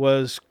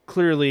was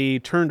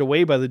clearly turned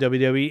away by the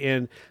WWE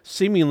and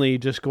seemingly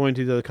just going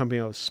to the other company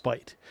out of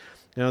spite.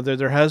 You know,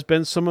 there has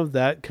been some of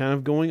that kind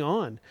of going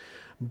on,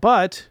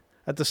 but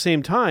at the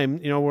same time,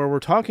 you know, where we're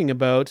talking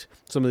about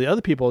some of the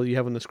other people you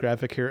have on this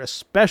graphic here,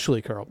 especially,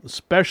 Carl,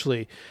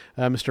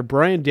 Mr.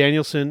 Bryan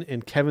Danielson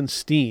and Kevin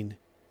Steen,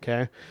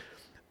 okay?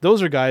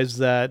 Those are guys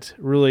that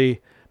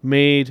really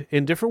made,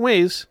 in different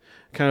ways,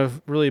 kind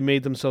of really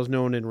made themselves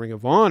known in Ring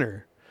of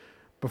Honor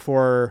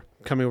before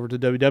coming over to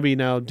WWE.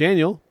 Now,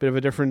 Daniel, bit of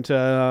a different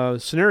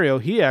scenario.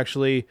 He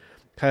actually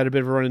had a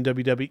bit of a run in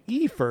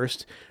WWE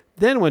first,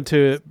 then went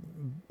to,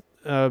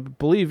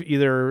 believe,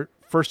 either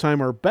first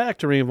time or back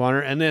to Ring of Honor,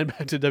 and then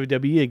back to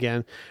WWE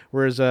again.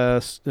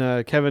 Whereas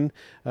Kevin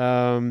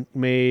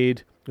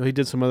he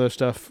did some other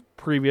stuff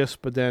previous,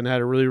 but then had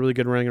a really, really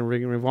good run in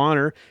Ring of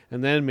Honor,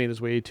 and then made his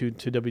way to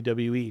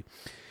WWE.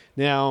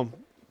 Now,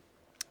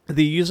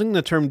 using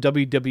the term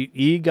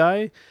WWE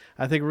guy,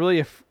 I think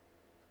really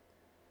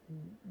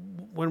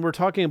when we're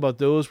talking about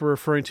those, we're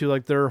referring to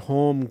like their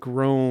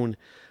homegrown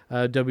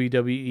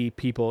WWE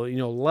people, you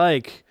know,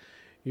 like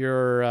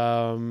your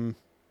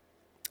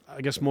I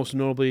guess most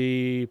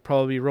notably,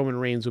 probably Roman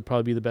Reigns would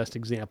probably be the best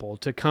example.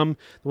 The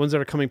ones that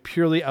are coming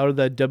purely out of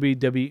that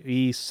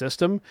WWE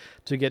system,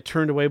 to get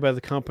turned away by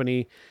the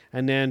company,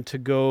 and then to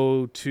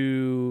go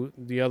to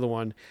the other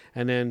one,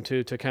 and then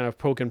to kind of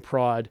poke and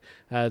prod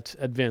at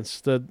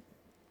Vince. Those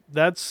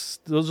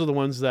are the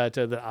ones that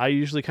I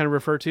usually kind of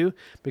refer to,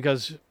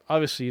 because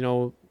obviously, you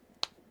know,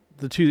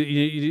 the two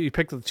you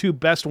pick the two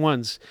best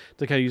ones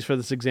to kind of use for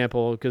this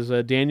example, because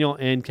Daniel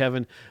and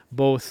Kevin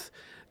both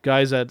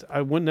guys that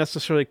I wouldn't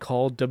necessarily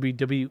call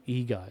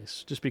WWE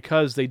guys, just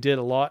because they did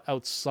a lot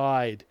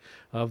outside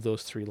of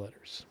those three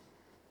letters.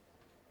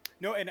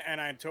 No, and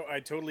I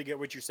totally get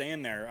what you're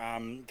saying there.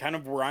 Kind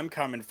of where I'm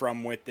coming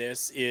from with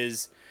this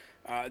is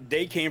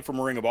they came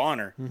from Ring of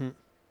Honor. Mm-hmm.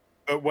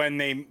 But when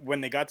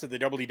they got to the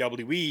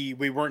WWE,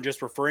 we weren't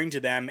just referring to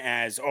them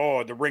as,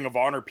 the Ring of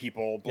Honor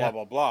people, blah,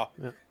 blah, blah.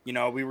 Yeah. You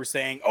know, we were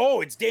saying,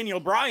 it's Daniel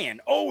Bryan.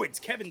 Oh, it's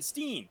Kevin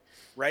Steen,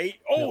 right?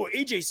 Oh,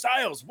 AJ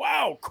Styles.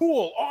 Wow,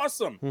 cool,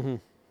 awesome. Mm-hmm.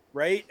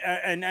 Right?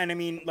 And I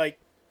mean, like,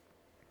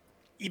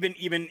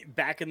 even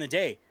back in the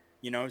day,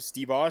 you know,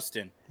 Steve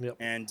Austin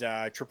and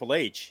Triple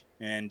H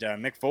and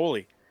Mick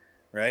Foley,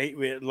 right?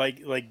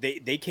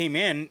 They came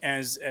in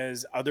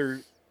as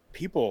other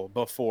people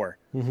before.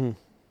 Mm-hmm.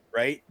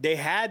 Right? They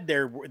had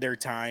their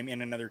time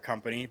in another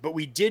company, but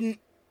we didn't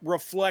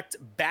reflect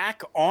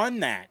back on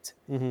that.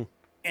 Mm-hmm.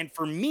 And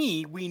for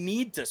me, we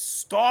need to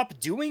stop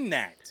doing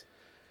that.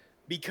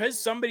 Because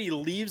somebody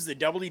leaves the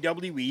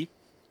WWE,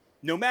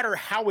 no matter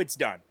how it's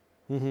done,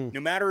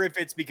 no matter if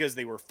it's because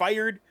they were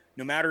fired,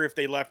 no matter if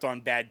they left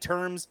on bad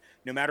terms,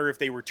 no matter if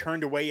they were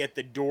turned away at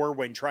the door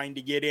when trying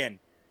to get in,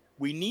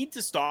 we need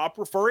to stop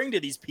referring to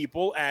these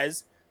people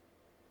as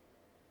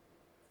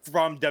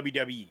from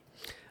WWE.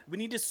 We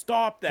need to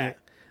stop that.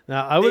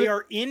 Yeah. Now, they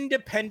are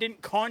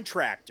independent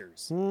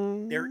contractors.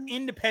 They're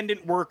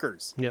independent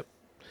workers. Yep.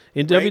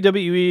 In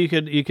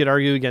WWE, you could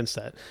argue against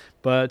that,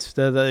 but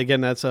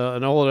again, that's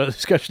an whole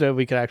discussion that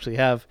we could actually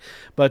have.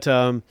 But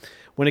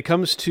when it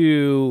comes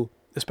to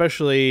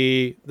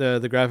especially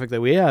the graphic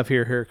that we have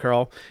here,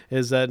 Carl,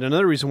 is that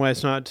another reason why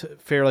it's not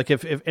fair. Like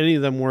if any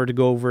of them were to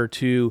go over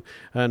to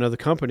another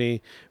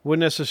company,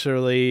 wouldn't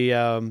necessarily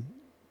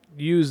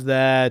use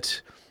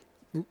that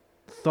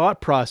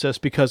thought process,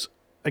 because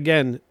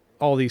again,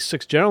 all these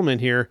six gentlemen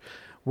here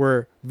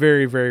were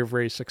very, very,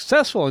 very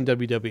successful in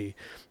WWE.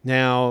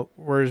 Now,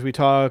 whereas we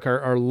talk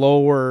our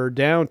lower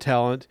down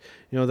talent,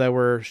 that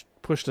were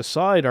pushed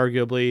aside,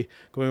 arguably,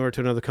 going over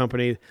to another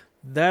company,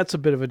 that's a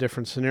bit of a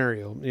different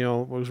scenario.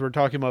 As we're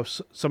talking about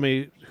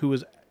somebody who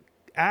was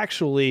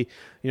actually,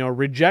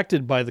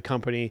 rejected by the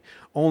company,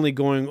 only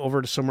going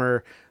over to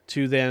somewhere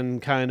to then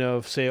kind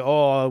of say,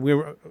 oh, I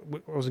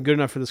wasn't good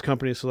enough for this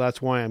company, so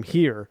that's why I'm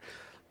here.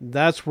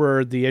 That's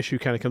where the issue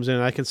kind of comes in.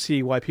 And I can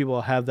see why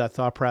people have that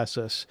thought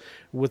process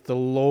with the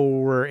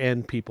lower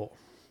end people,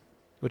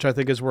 which I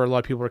think is where a lot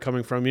of people are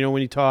coming from.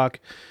 When you talk,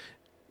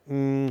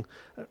 not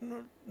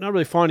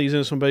really fond of using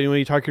this one, but when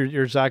you talk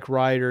your Zack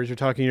Ryders, you're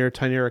talking your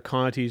Taynara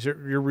Contis,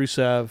 your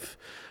Rusev,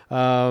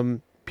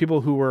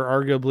 people who were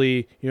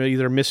arguably,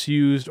 either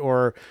misused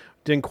or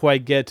didn't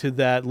quite get to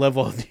that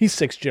level of these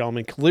six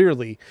gentlemen.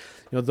 Clearly,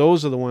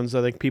 those are the ones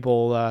I think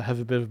people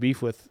have a bit of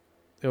beef with,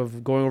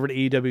 of going over to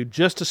AEW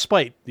just to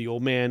spite the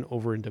old man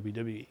over in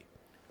WWE.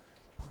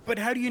 But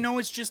how do you know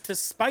it's just to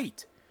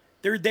spite?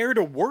 They're there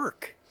to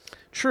work.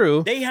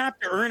 True. They have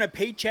to earn a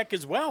paycheck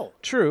as well.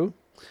 True.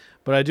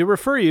 But I do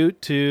refer you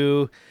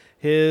to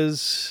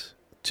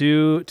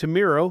to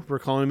Miro. We're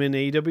calling him in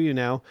AEW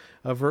now,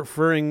 of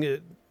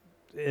referring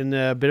in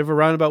a bit of a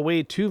roundabout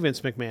way to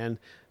Vince McMahon,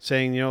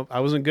 saying, I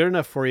wasn't good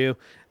enough for you.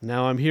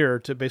 Now I'm here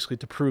to basically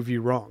to prove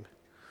you wrong.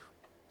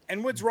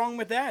 And what's wrong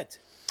with that?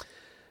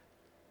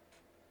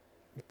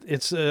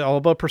 It's all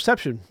about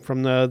perception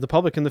from the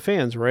public and the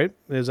fans, right?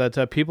 Is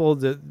that people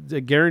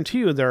that guarantee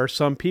you there are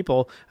some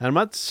people, and I'm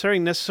not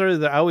saying necessarily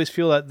that I always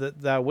feel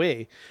that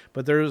way,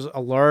 but there's a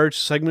large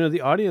segment of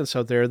the audience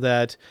out there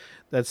that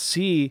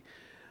see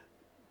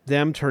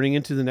them turning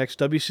into the next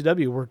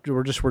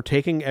WCW. We're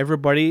taking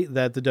everybody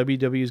that the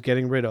WWE is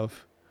getting rid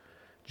of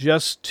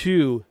just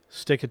to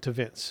stick it to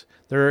Vince.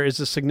 There are a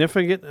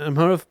significant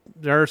amount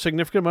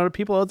of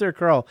people out there,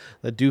 Carl,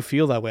 that do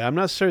feel that way. I'm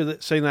not saying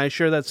that I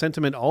share that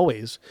sentiment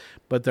always,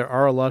 but there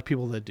are a lot of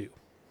people that do.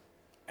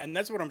 And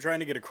that's what I'm trying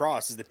to get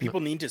across, is that people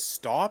need to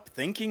stop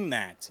thinking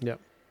that. Yeah.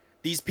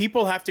 These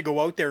people have to go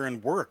out there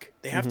and work.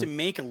 They have to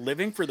make a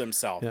living for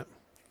themselves. Yeah.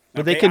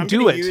 But they can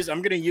do it.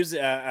 I'm going to use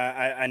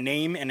a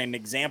name and an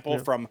example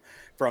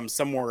from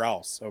somewhere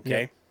else,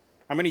 okay? Yeah.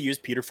 I'm going to use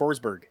Peter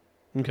Forsberg.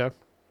 Okay.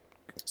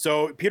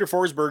 So Peter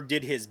Forsberg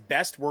did his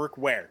best work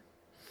where?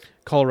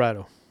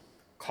 Colorado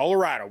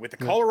with the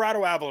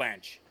Colorado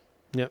Avalanche.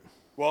 Yep.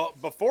 Well,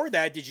 before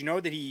that, did you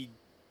know that he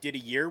did a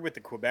year with the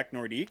Quebec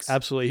Nordiques?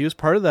 Absolutely. He was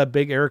part of that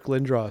big Eric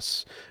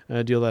Lindros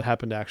deal that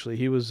happened, actually.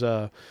 He was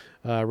right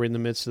in the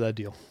midst of that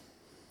deal.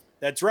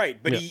 That's right.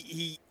 But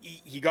he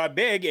got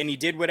big, and he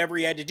did whatever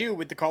he had to do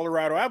with the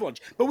Colorado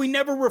Avalanche. But we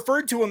never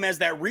referred to him as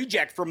that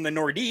reject from the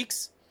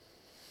Nordiques.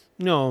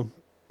 No,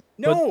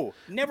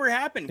 never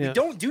happened. Yeah. We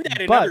don't do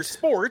that in other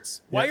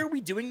sports. Why are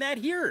we doing that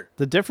here?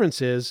 The difference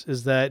is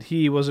that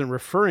he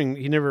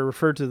never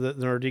referred to the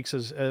Nordiques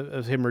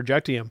as him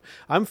rejecting him.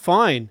 I'm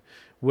fine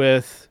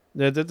with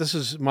that. This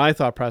is my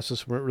thought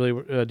process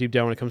really deep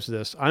down when it comes to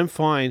this. I'm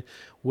fine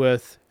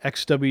with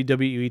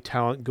ex-WWE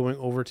talent going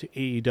over to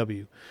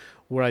AEW.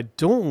 What I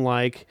don't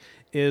like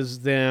is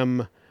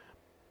them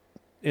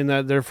in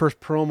their first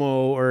promo,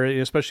 or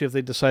especially if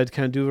they decide to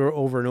kind of do it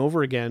over and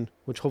over again,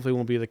 which hopefully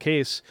won't be the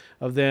case,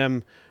 of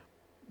them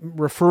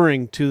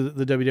referring to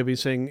the WWE,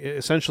 saying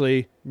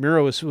essentially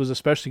Miro was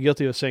especially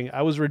guilty of saying,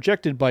 I was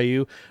rejected by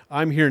you.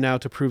 I'm here now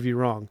to prove you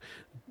wrong.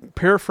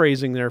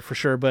 Paraphrasing there for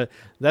sure, but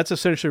that's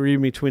essentially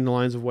reading between the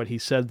lines of what he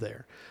said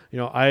there.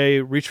 I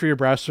reach for your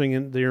brass ring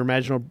and your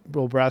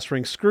imaginable brass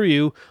ring. Screw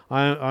you.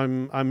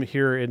 I'm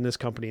here in this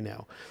company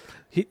now.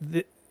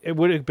 It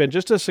would have been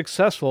just as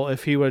successful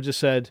if he would have just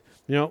said,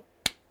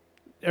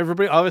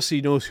 everybody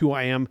obviously knows who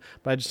I am,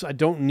 but I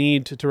don't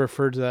need to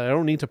refer to that. I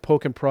don't need to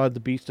poke and prod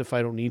the beast if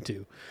I don't need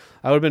to.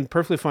 I would have been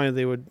perfectly fine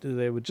if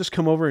they would just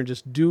come over and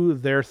just do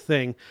their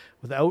thing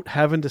without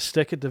having to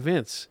stick it to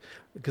Vince,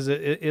 because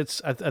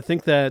I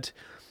think that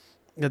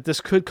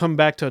this could come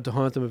back to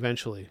haunt them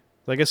eventually.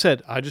 Like I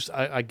said,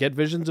 I get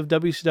visions of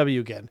WCW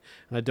again,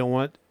 and I don't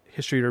want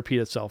history to repeat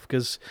itself,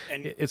 because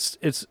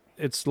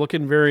it's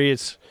looking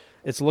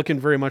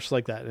very much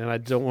like that, and I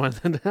don't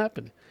want that to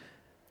happen.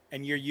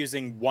 And you're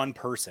using one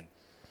person.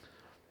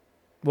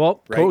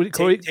 Well, right?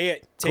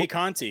 Tay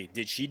Conti,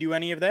 did she do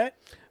any of that?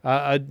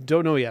 I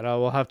don't know yet. I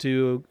will have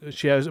to.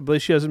 I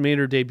believe she hasn't made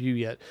her debut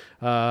yet.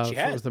 She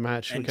has. For the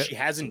match, and she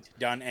hasn't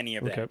done any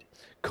of that.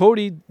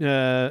 Cody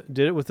did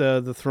it with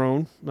the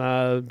Throne.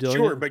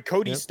 Sure, but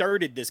Cody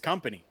started this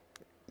company.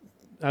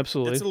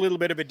 Absolutely, that's a little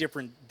bit of a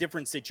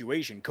different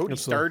situation. Cody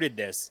started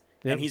this,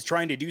 and he's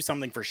trying to do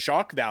something for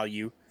shock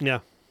value. Yeah.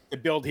 To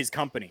build his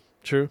company.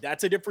 True.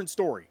 That's a different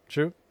story.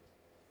 True.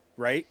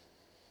 Right?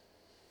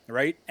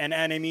 And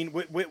I mean,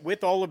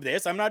 with all of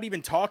this, I'm not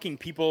even talking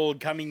people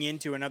coming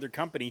into another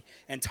company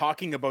and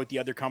talking about the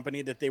other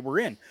company that they were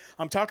in.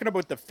 I'm talking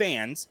about the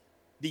fans,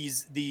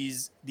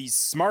 these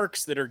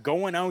smarks that are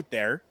going out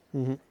there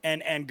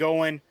and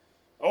going,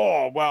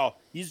 oh, well,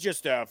 he's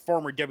just a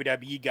former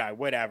WWE guy,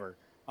 whatever.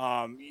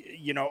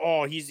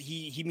 Oh,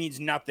 he means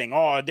nothing.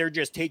 Oh, they're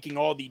just taking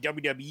all the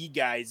WWE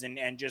guys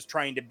and just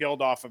trying to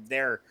build off of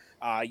their,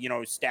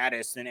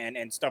 status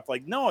and stuff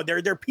like. No,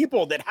 they're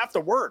people that have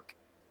to work.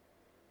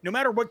 No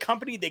matter what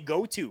company they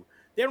go to,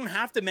 they don't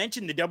have to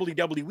mention the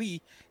WWE,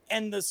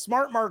 and the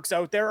smart marks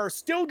out there are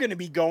still going to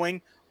be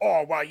going,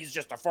 oh, well, he's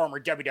just a former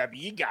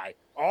WWE guy.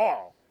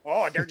 Oh,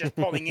 they're just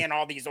pulling in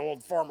all these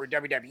old former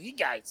WWE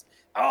guys.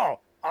 Oh,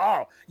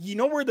 you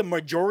know where the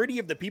majority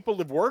of the people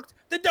have worked?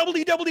 The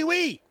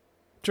WWE.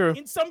 True.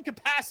 In some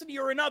capacity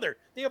or another.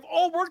 They have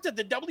all worked at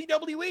the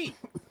WWE.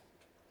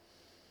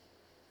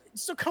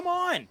 So come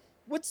on.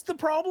 What's the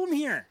problem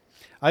here?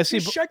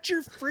 Just shut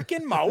your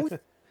freaking mouth.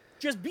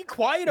 Just be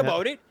quiet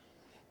about it.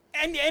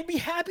 And be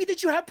happy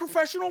that you have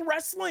professional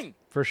wrestling.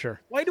 For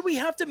sure. Why do we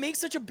have to make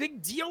such a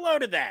big deal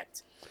out of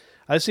that?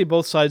 I see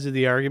both sides of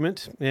the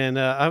argument, and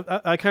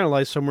I kind of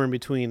lie somewhere in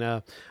between.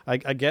 I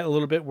get a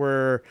little bit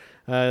where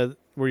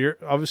you're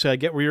obviously I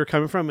get where you're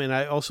coming from, and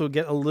I also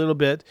get a little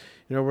bit,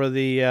 where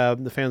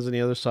the fans on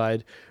the other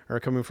side are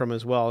coming from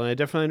as well. And I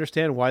definitely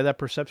understand why that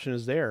perception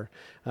is there,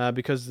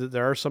 because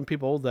there are some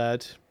people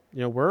that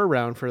were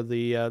around for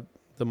the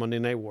Monday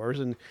Night Wars,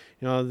 and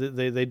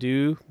they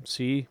do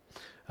see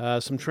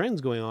some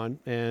trends going on,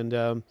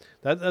 and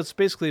that's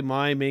basically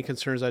my main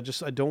concern.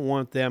 Is I don't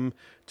want them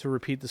to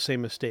repeat the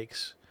same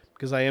mistakes,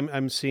 because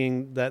I'm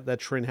seeing that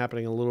trend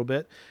happening a little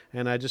bit,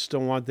 and I just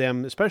don't want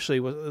them, especially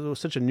with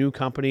such a new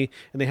company,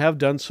 and they have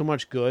done so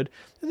much good,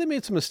 and they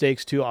made some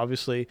mistakes too,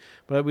 obviously,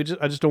 but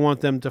I just don't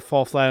want them to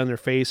fall flat on their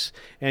face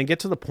and get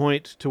to the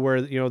point to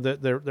where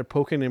they're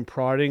poking and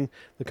prodding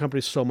the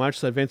company so much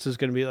that Vince is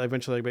going to be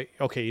eventually like,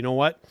 okay, you know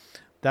what,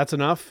 that's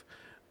enough.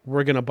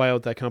 We're going to buy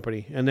out that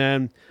company, and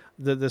then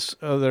this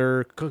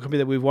other company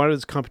that we've wanted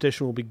as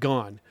competition will be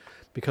gone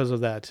because of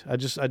that.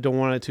 I don't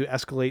want it to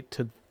escalate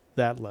to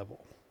that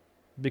level,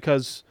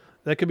 because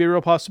that could be a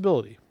real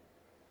possibility.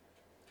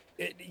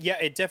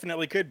 It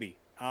definitely could be.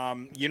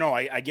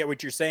 I get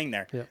what you're saying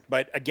there. Yeah.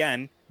 But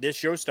again, this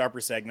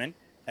showstopper segment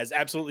has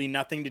absolutely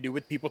nothing to do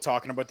with people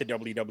talking about the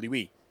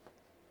WWE.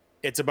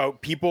 It's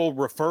about people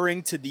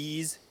referring to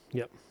these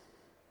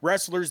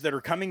wrestlers that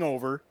are coming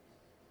over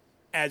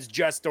as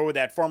just,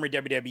 that former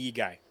WWE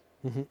guy.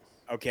 Mm-hmm.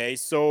 Okay,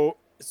 so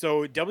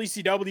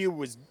WCW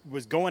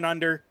was going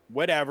under,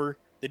 whatever.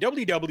 The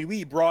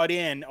WWE brought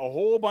in a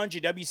whole bunch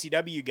of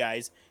WCW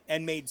guys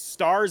and made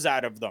stars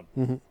out of them.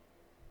 Mm-hmm.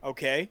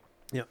 Okay?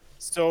 Yeah.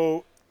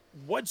 So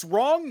what's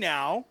wrong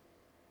now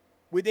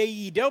with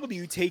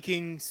AEW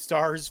taking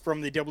stars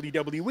from the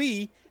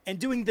WWE and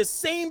doing the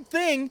same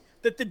thing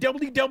that the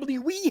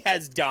WWE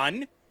has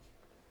done?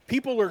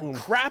 People are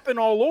crapping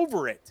all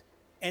over it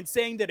and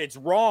saying that it's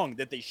wrong,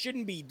 that they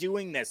shouldn't be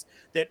doing this,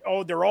 that,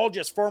 they're all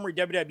just former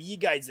WWE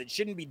guys that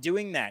shouldn't be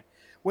doing that.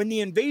 When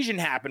the invasion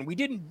happened,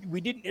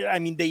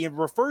 they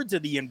referred to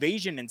the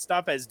invasion and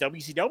stuff as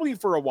WCW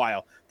for a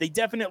while. They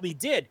definitely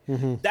did.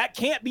 Mm-hmm. That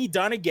can't be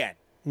done again.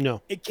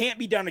 No. It can't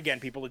be done again,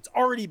 people. It's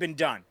already been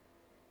done.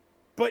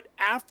 But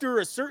after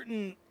a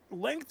certain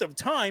length of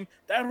time,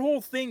 that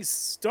whole thing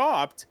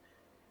stopped,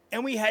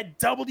 and we had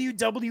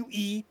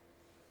WWE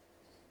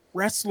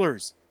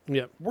wrestlers,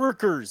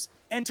 workers,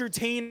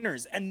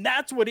 entertainers, and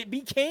that's what it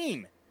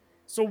became.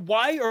 So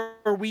why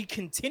are we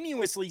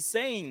continuously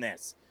saying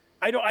this?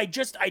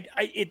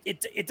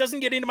 It doesn't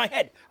get into my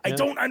head. I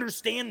don't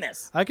understand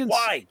this.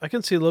 Why? I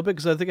can see a little bit,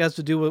 because I think it has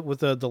to do with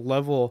the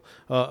level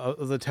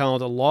of the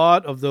talent. A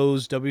lot of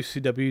those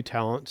WCW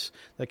talents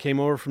that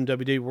came over from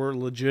WWE were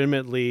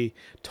legitimately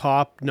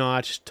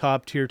top-notch,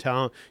 top-tier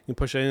talent. You can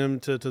push them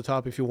to the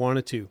top if you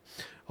wanted to.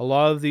 A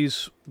lot of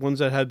these ones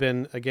that have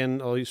been,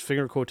 again, I'll use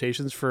finger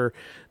quotations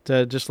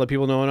to just let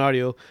people know on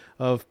audio,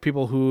 of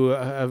people who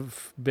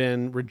have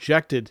been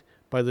rejected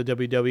by the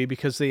WWE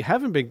because they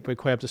haven't been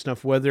quite up to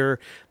snuff, whether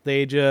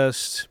they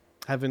just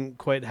haven't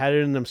quite had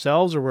it in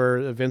themselves, or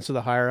where Vince or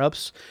the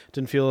higher-ups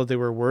didn't feel that they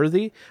were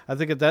worthy. I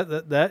think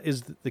that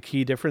is the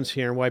key difference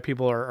here, and why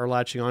people are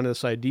latching on to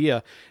this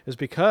idea, is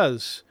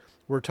because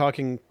we're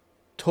talking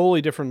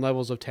totally different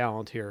levels of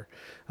talent here.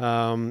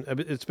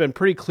 It's been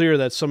pretty clear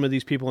that some of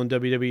these people in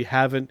WWE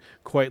haven't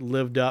quite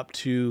lived up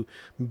to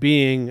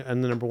being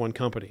in the number one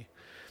company.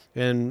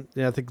 And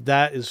I think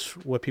that is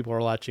what people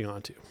are latching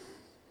onto.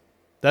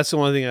 That's the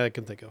only thing I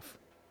can think of.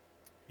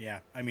 Yeah,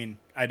 I mean,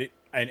 I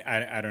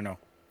don't know.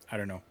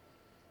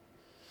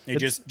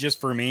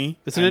 Just for me,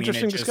 it's an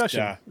interesting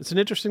discussion. It's an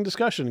interesting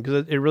discussion,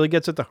 because it really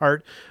gets at the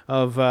heart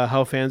of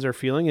how fans are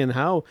feeling, and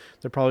how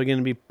they're probably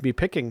going to be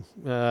picking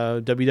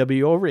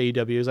WWE over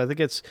AEW. I think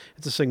it's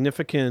a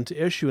significant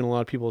issue in a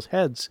lot of people's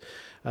heads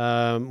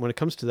when it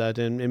comes to that,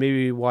 and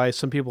maybe why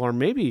some people are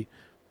maybe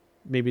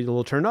a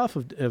little turned off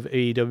of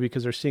AEW,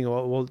 because they're seeing,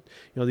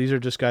 these are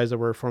just guys that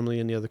were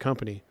formerly in the other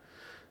company.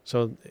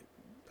 So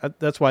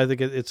that's why I think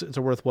it's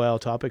a worthwhile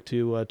topic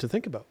to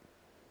think about.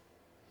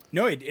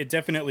 No, it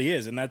definitely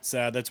is, and that's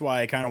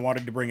why I kind of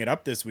wanted to bring it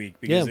up this week,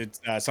 because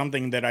it's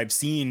something that I've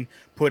seen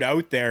put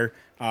out there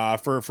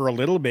for a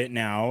little bit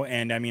now,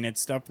 and I mean, it's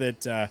stuff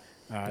that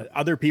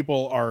other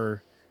people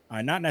are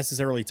not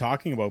necessarily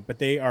talking about, but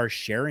they are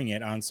sharing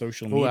it on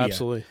social media. Oh,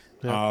 absolutely.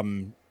 Yeah.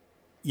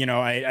 You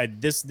know,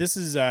 this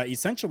is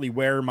essentially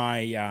where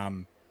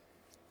my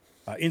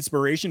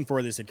inspiration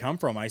for this had come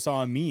from. I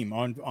saw a meme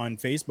on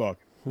Facebook.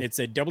 It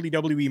said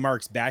WWE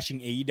marks bashing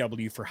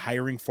AEW for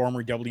hiring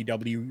former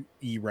WWE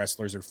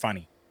wrestlers are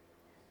funny.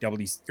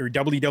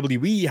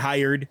 WWE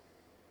hired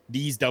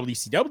these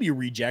WCW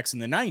rejects in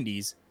the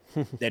 90s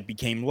that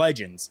became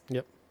legends.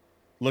 Yep.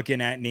 Looking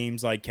at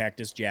names like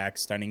Cactus Jack,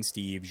 Stunning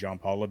Steve,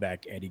 Jean-Paul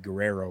Levesque, Eddie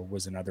Guerrero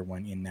was another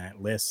one in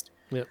that list.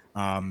 Yep.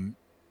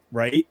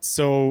 Right.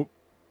 So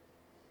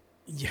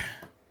yeah,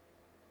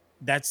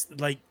 that's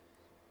like,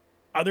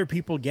 other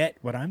people get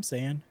what I'm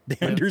saying. They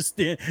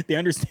understand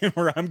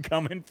where I'm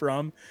coming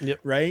from. Yep.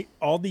 Right.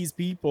 All these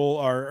people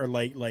are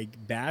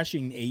like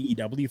bashing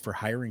AEW for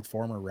hiring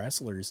former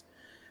wrestlers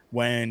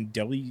when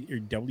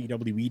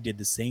WWE did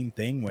the same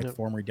thing with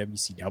former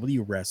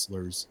WCW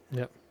wrestlers.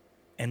 Yep.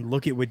 And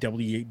look at what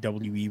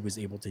WWE was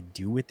able to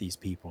do with these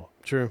people.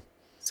 True.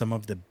 Some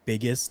of the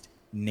biggest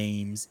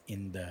names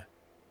in the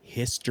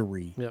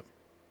history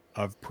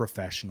of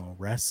professional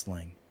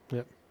wrestling.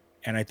 Yep.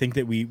 And I think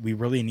that we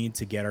really need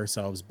to get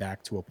ourselves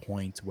back to a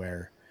point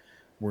where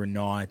we're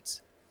not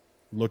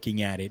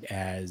looking at it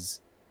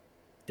as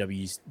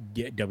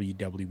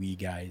WWE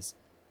guys,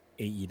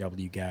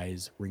 AEW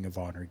guys, Ring of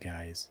Honor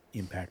guys,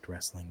 Impact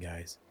Wrestling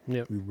guys.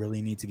 Yep. We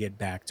really need to get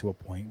back to a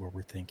point where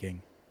we're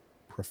thinking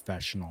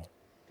professional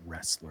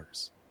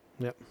wrestlers.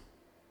 Yep.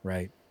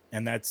 Right.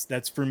 And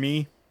that's for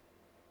me,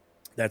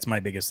 that's my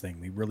biggest thing.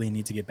 We really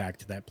need to get back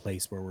to that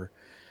place where we're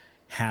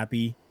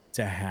happy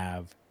to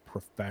have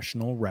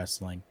professional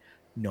wrestling,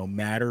 no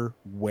matter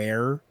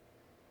where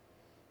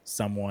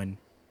someone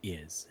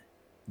is,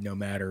 no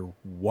matter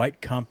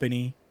what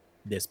company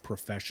this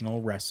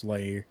professional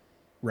wrestling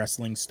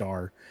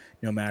star,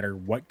 no matter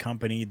what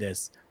company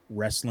this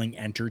wrestling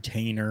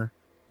entertainer,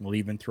 we'll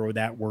even throw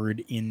that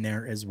word in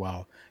there as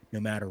well, no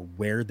matter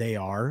where they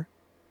are,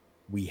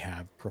 we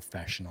have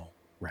professional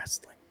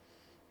wrestling.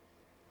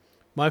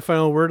 My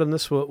final word on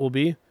this will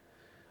be,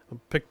 I'll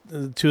pick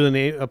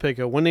I'll pick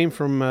one name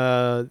from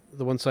the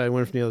one side,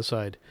 one from the other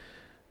side.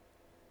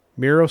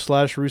 Miro /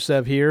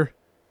 Rusev here,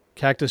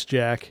 Cactus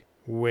Jack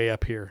way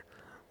up here.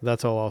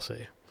 That's all I'll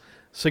say.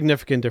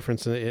 Significant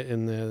difference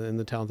in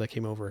the talent that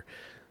came over.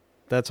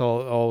 That's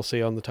all I'll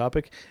say on the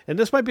topic. And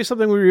this might be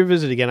something we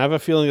revisit again. I have a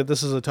feeling that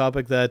this is a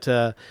topic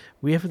that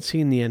we haven't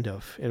seen the end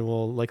of, and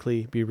we'll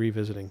likely be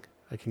revisiting.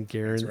 I can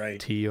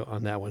guarantee you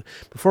on that one.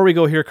 Before we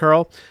go here,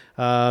 Carl,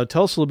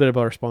 tell us a little bit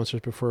about our sponsors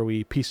before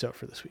we peace out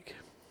for this week.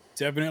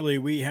 Definitely.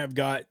 We have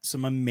got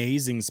some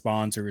amazing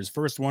sponsors.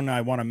 First one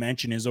I want to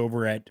mention is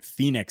over at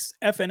Phoenix,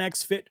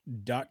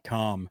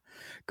 fnxfit.com.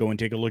 Go and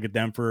take a look at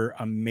them for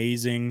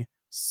amazing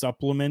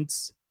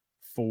supplements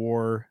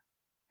for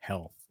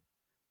health.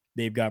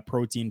 They've got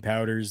protein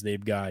powders.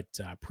 They've got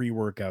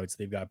pre-workouts.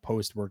 They've got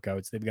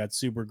post-workouts. They've got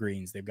super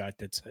greens. They've got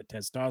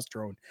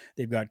testosterone.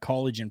 They've got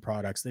collagen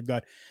products. They've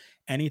got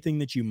anything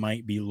that you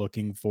might be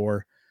looking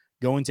for.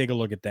 Go and take a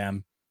look at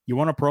them. You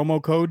want a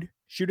promo code?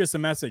 Shoot us a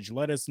message.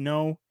 Let us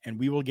know, and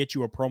we will get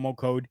you a promo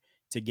code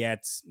to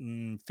get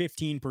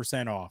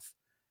 15% off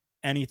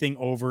anything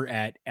over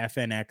at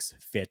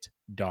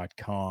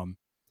fnxfit.com.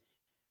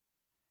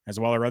 As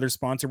well, our other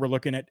sponsor, we're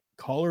looking at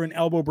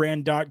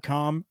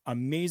collarandelbowbrand.com.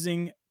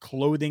 Amazing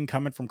clothing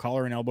coming from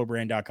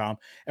collarandelbowbrand.com.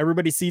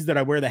 Everybody sees that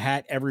I wear the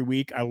hat every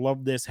week. I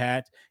love this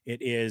hat.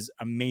 It is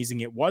amazing.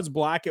 It was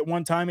black at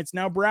one time. It's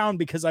now brown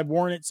because I've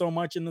worn it so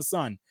much in the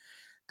sun.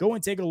 Go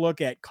and take a look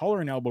at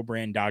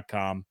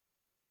collarandelbowbrand.com.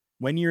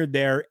 When you're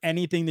there,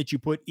 anything that you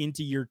put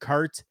into your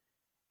cart,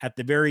 at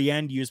the very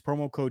end, use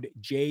promo code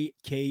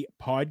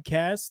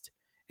JKPodcast,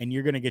 and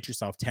you're going to get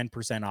yourself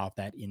 10% off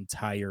that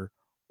entire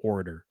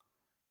order.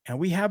 And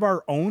we have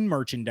our own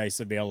merchandise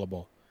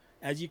available.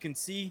 As you can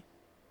see,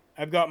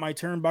 I've got my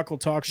Turnbuckle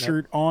Talk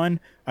shirt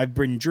on. I've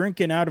been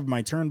drinking out of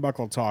my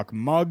Turnbuckle Talk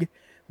mug.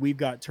 We've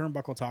got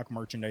Turnbuckle Talk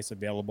merchandise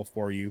available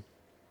for you.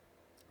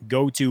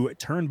 Go to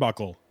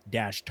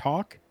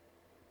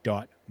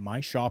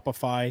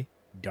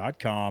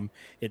turnbuckle-talk.myshopify.com.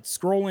 It's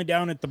scrolling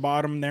down at the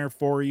bottom there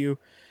for you.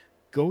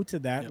 Go to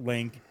that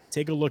link.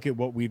 Take a look at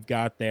what we've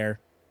got there.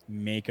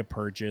 Make a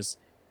purchase.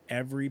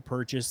 Every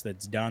purchase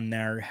that's done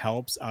there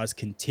helps us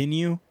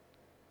continue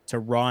to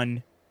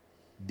run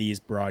these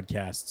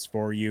broadcasts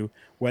for you,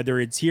 whether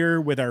it's here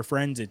with our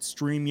friends at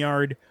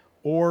StreamYard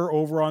or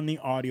over on the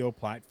audio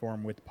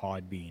platform with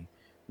Podbean.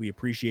 We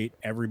appreciate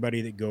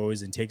everybody that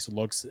goes and takes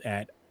looks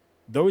at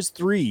those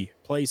three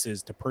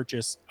places to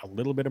purchase a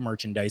little bit of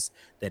merchandise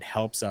that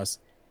helps us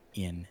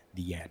in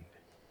the end.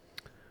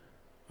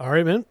 All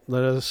right, man.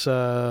 Let us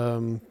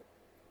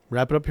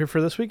wrap it up here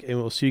for this week, and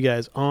we'll see you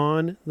guys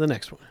on the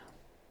next one.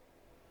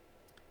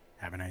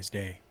 Have a nice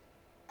day.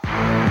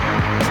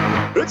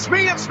 It's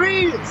me, it's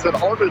an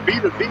Armin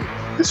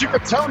B2B. As you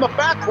can tell in the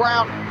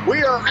background,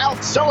 we are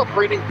out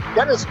celebrating.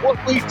 That is what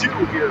we do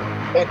here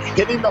at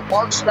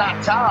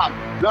hittingthemarks.com.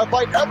 And I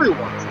invite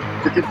everyone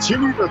to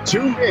continue to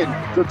tune in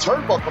to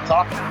Turnbuckle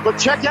Talk, but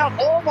check out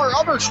all of our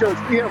other shows.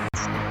 We have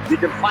You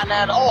can find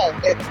that all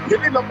at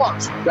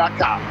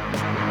hittingthemarks.com.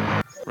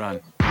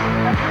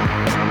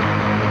 Run.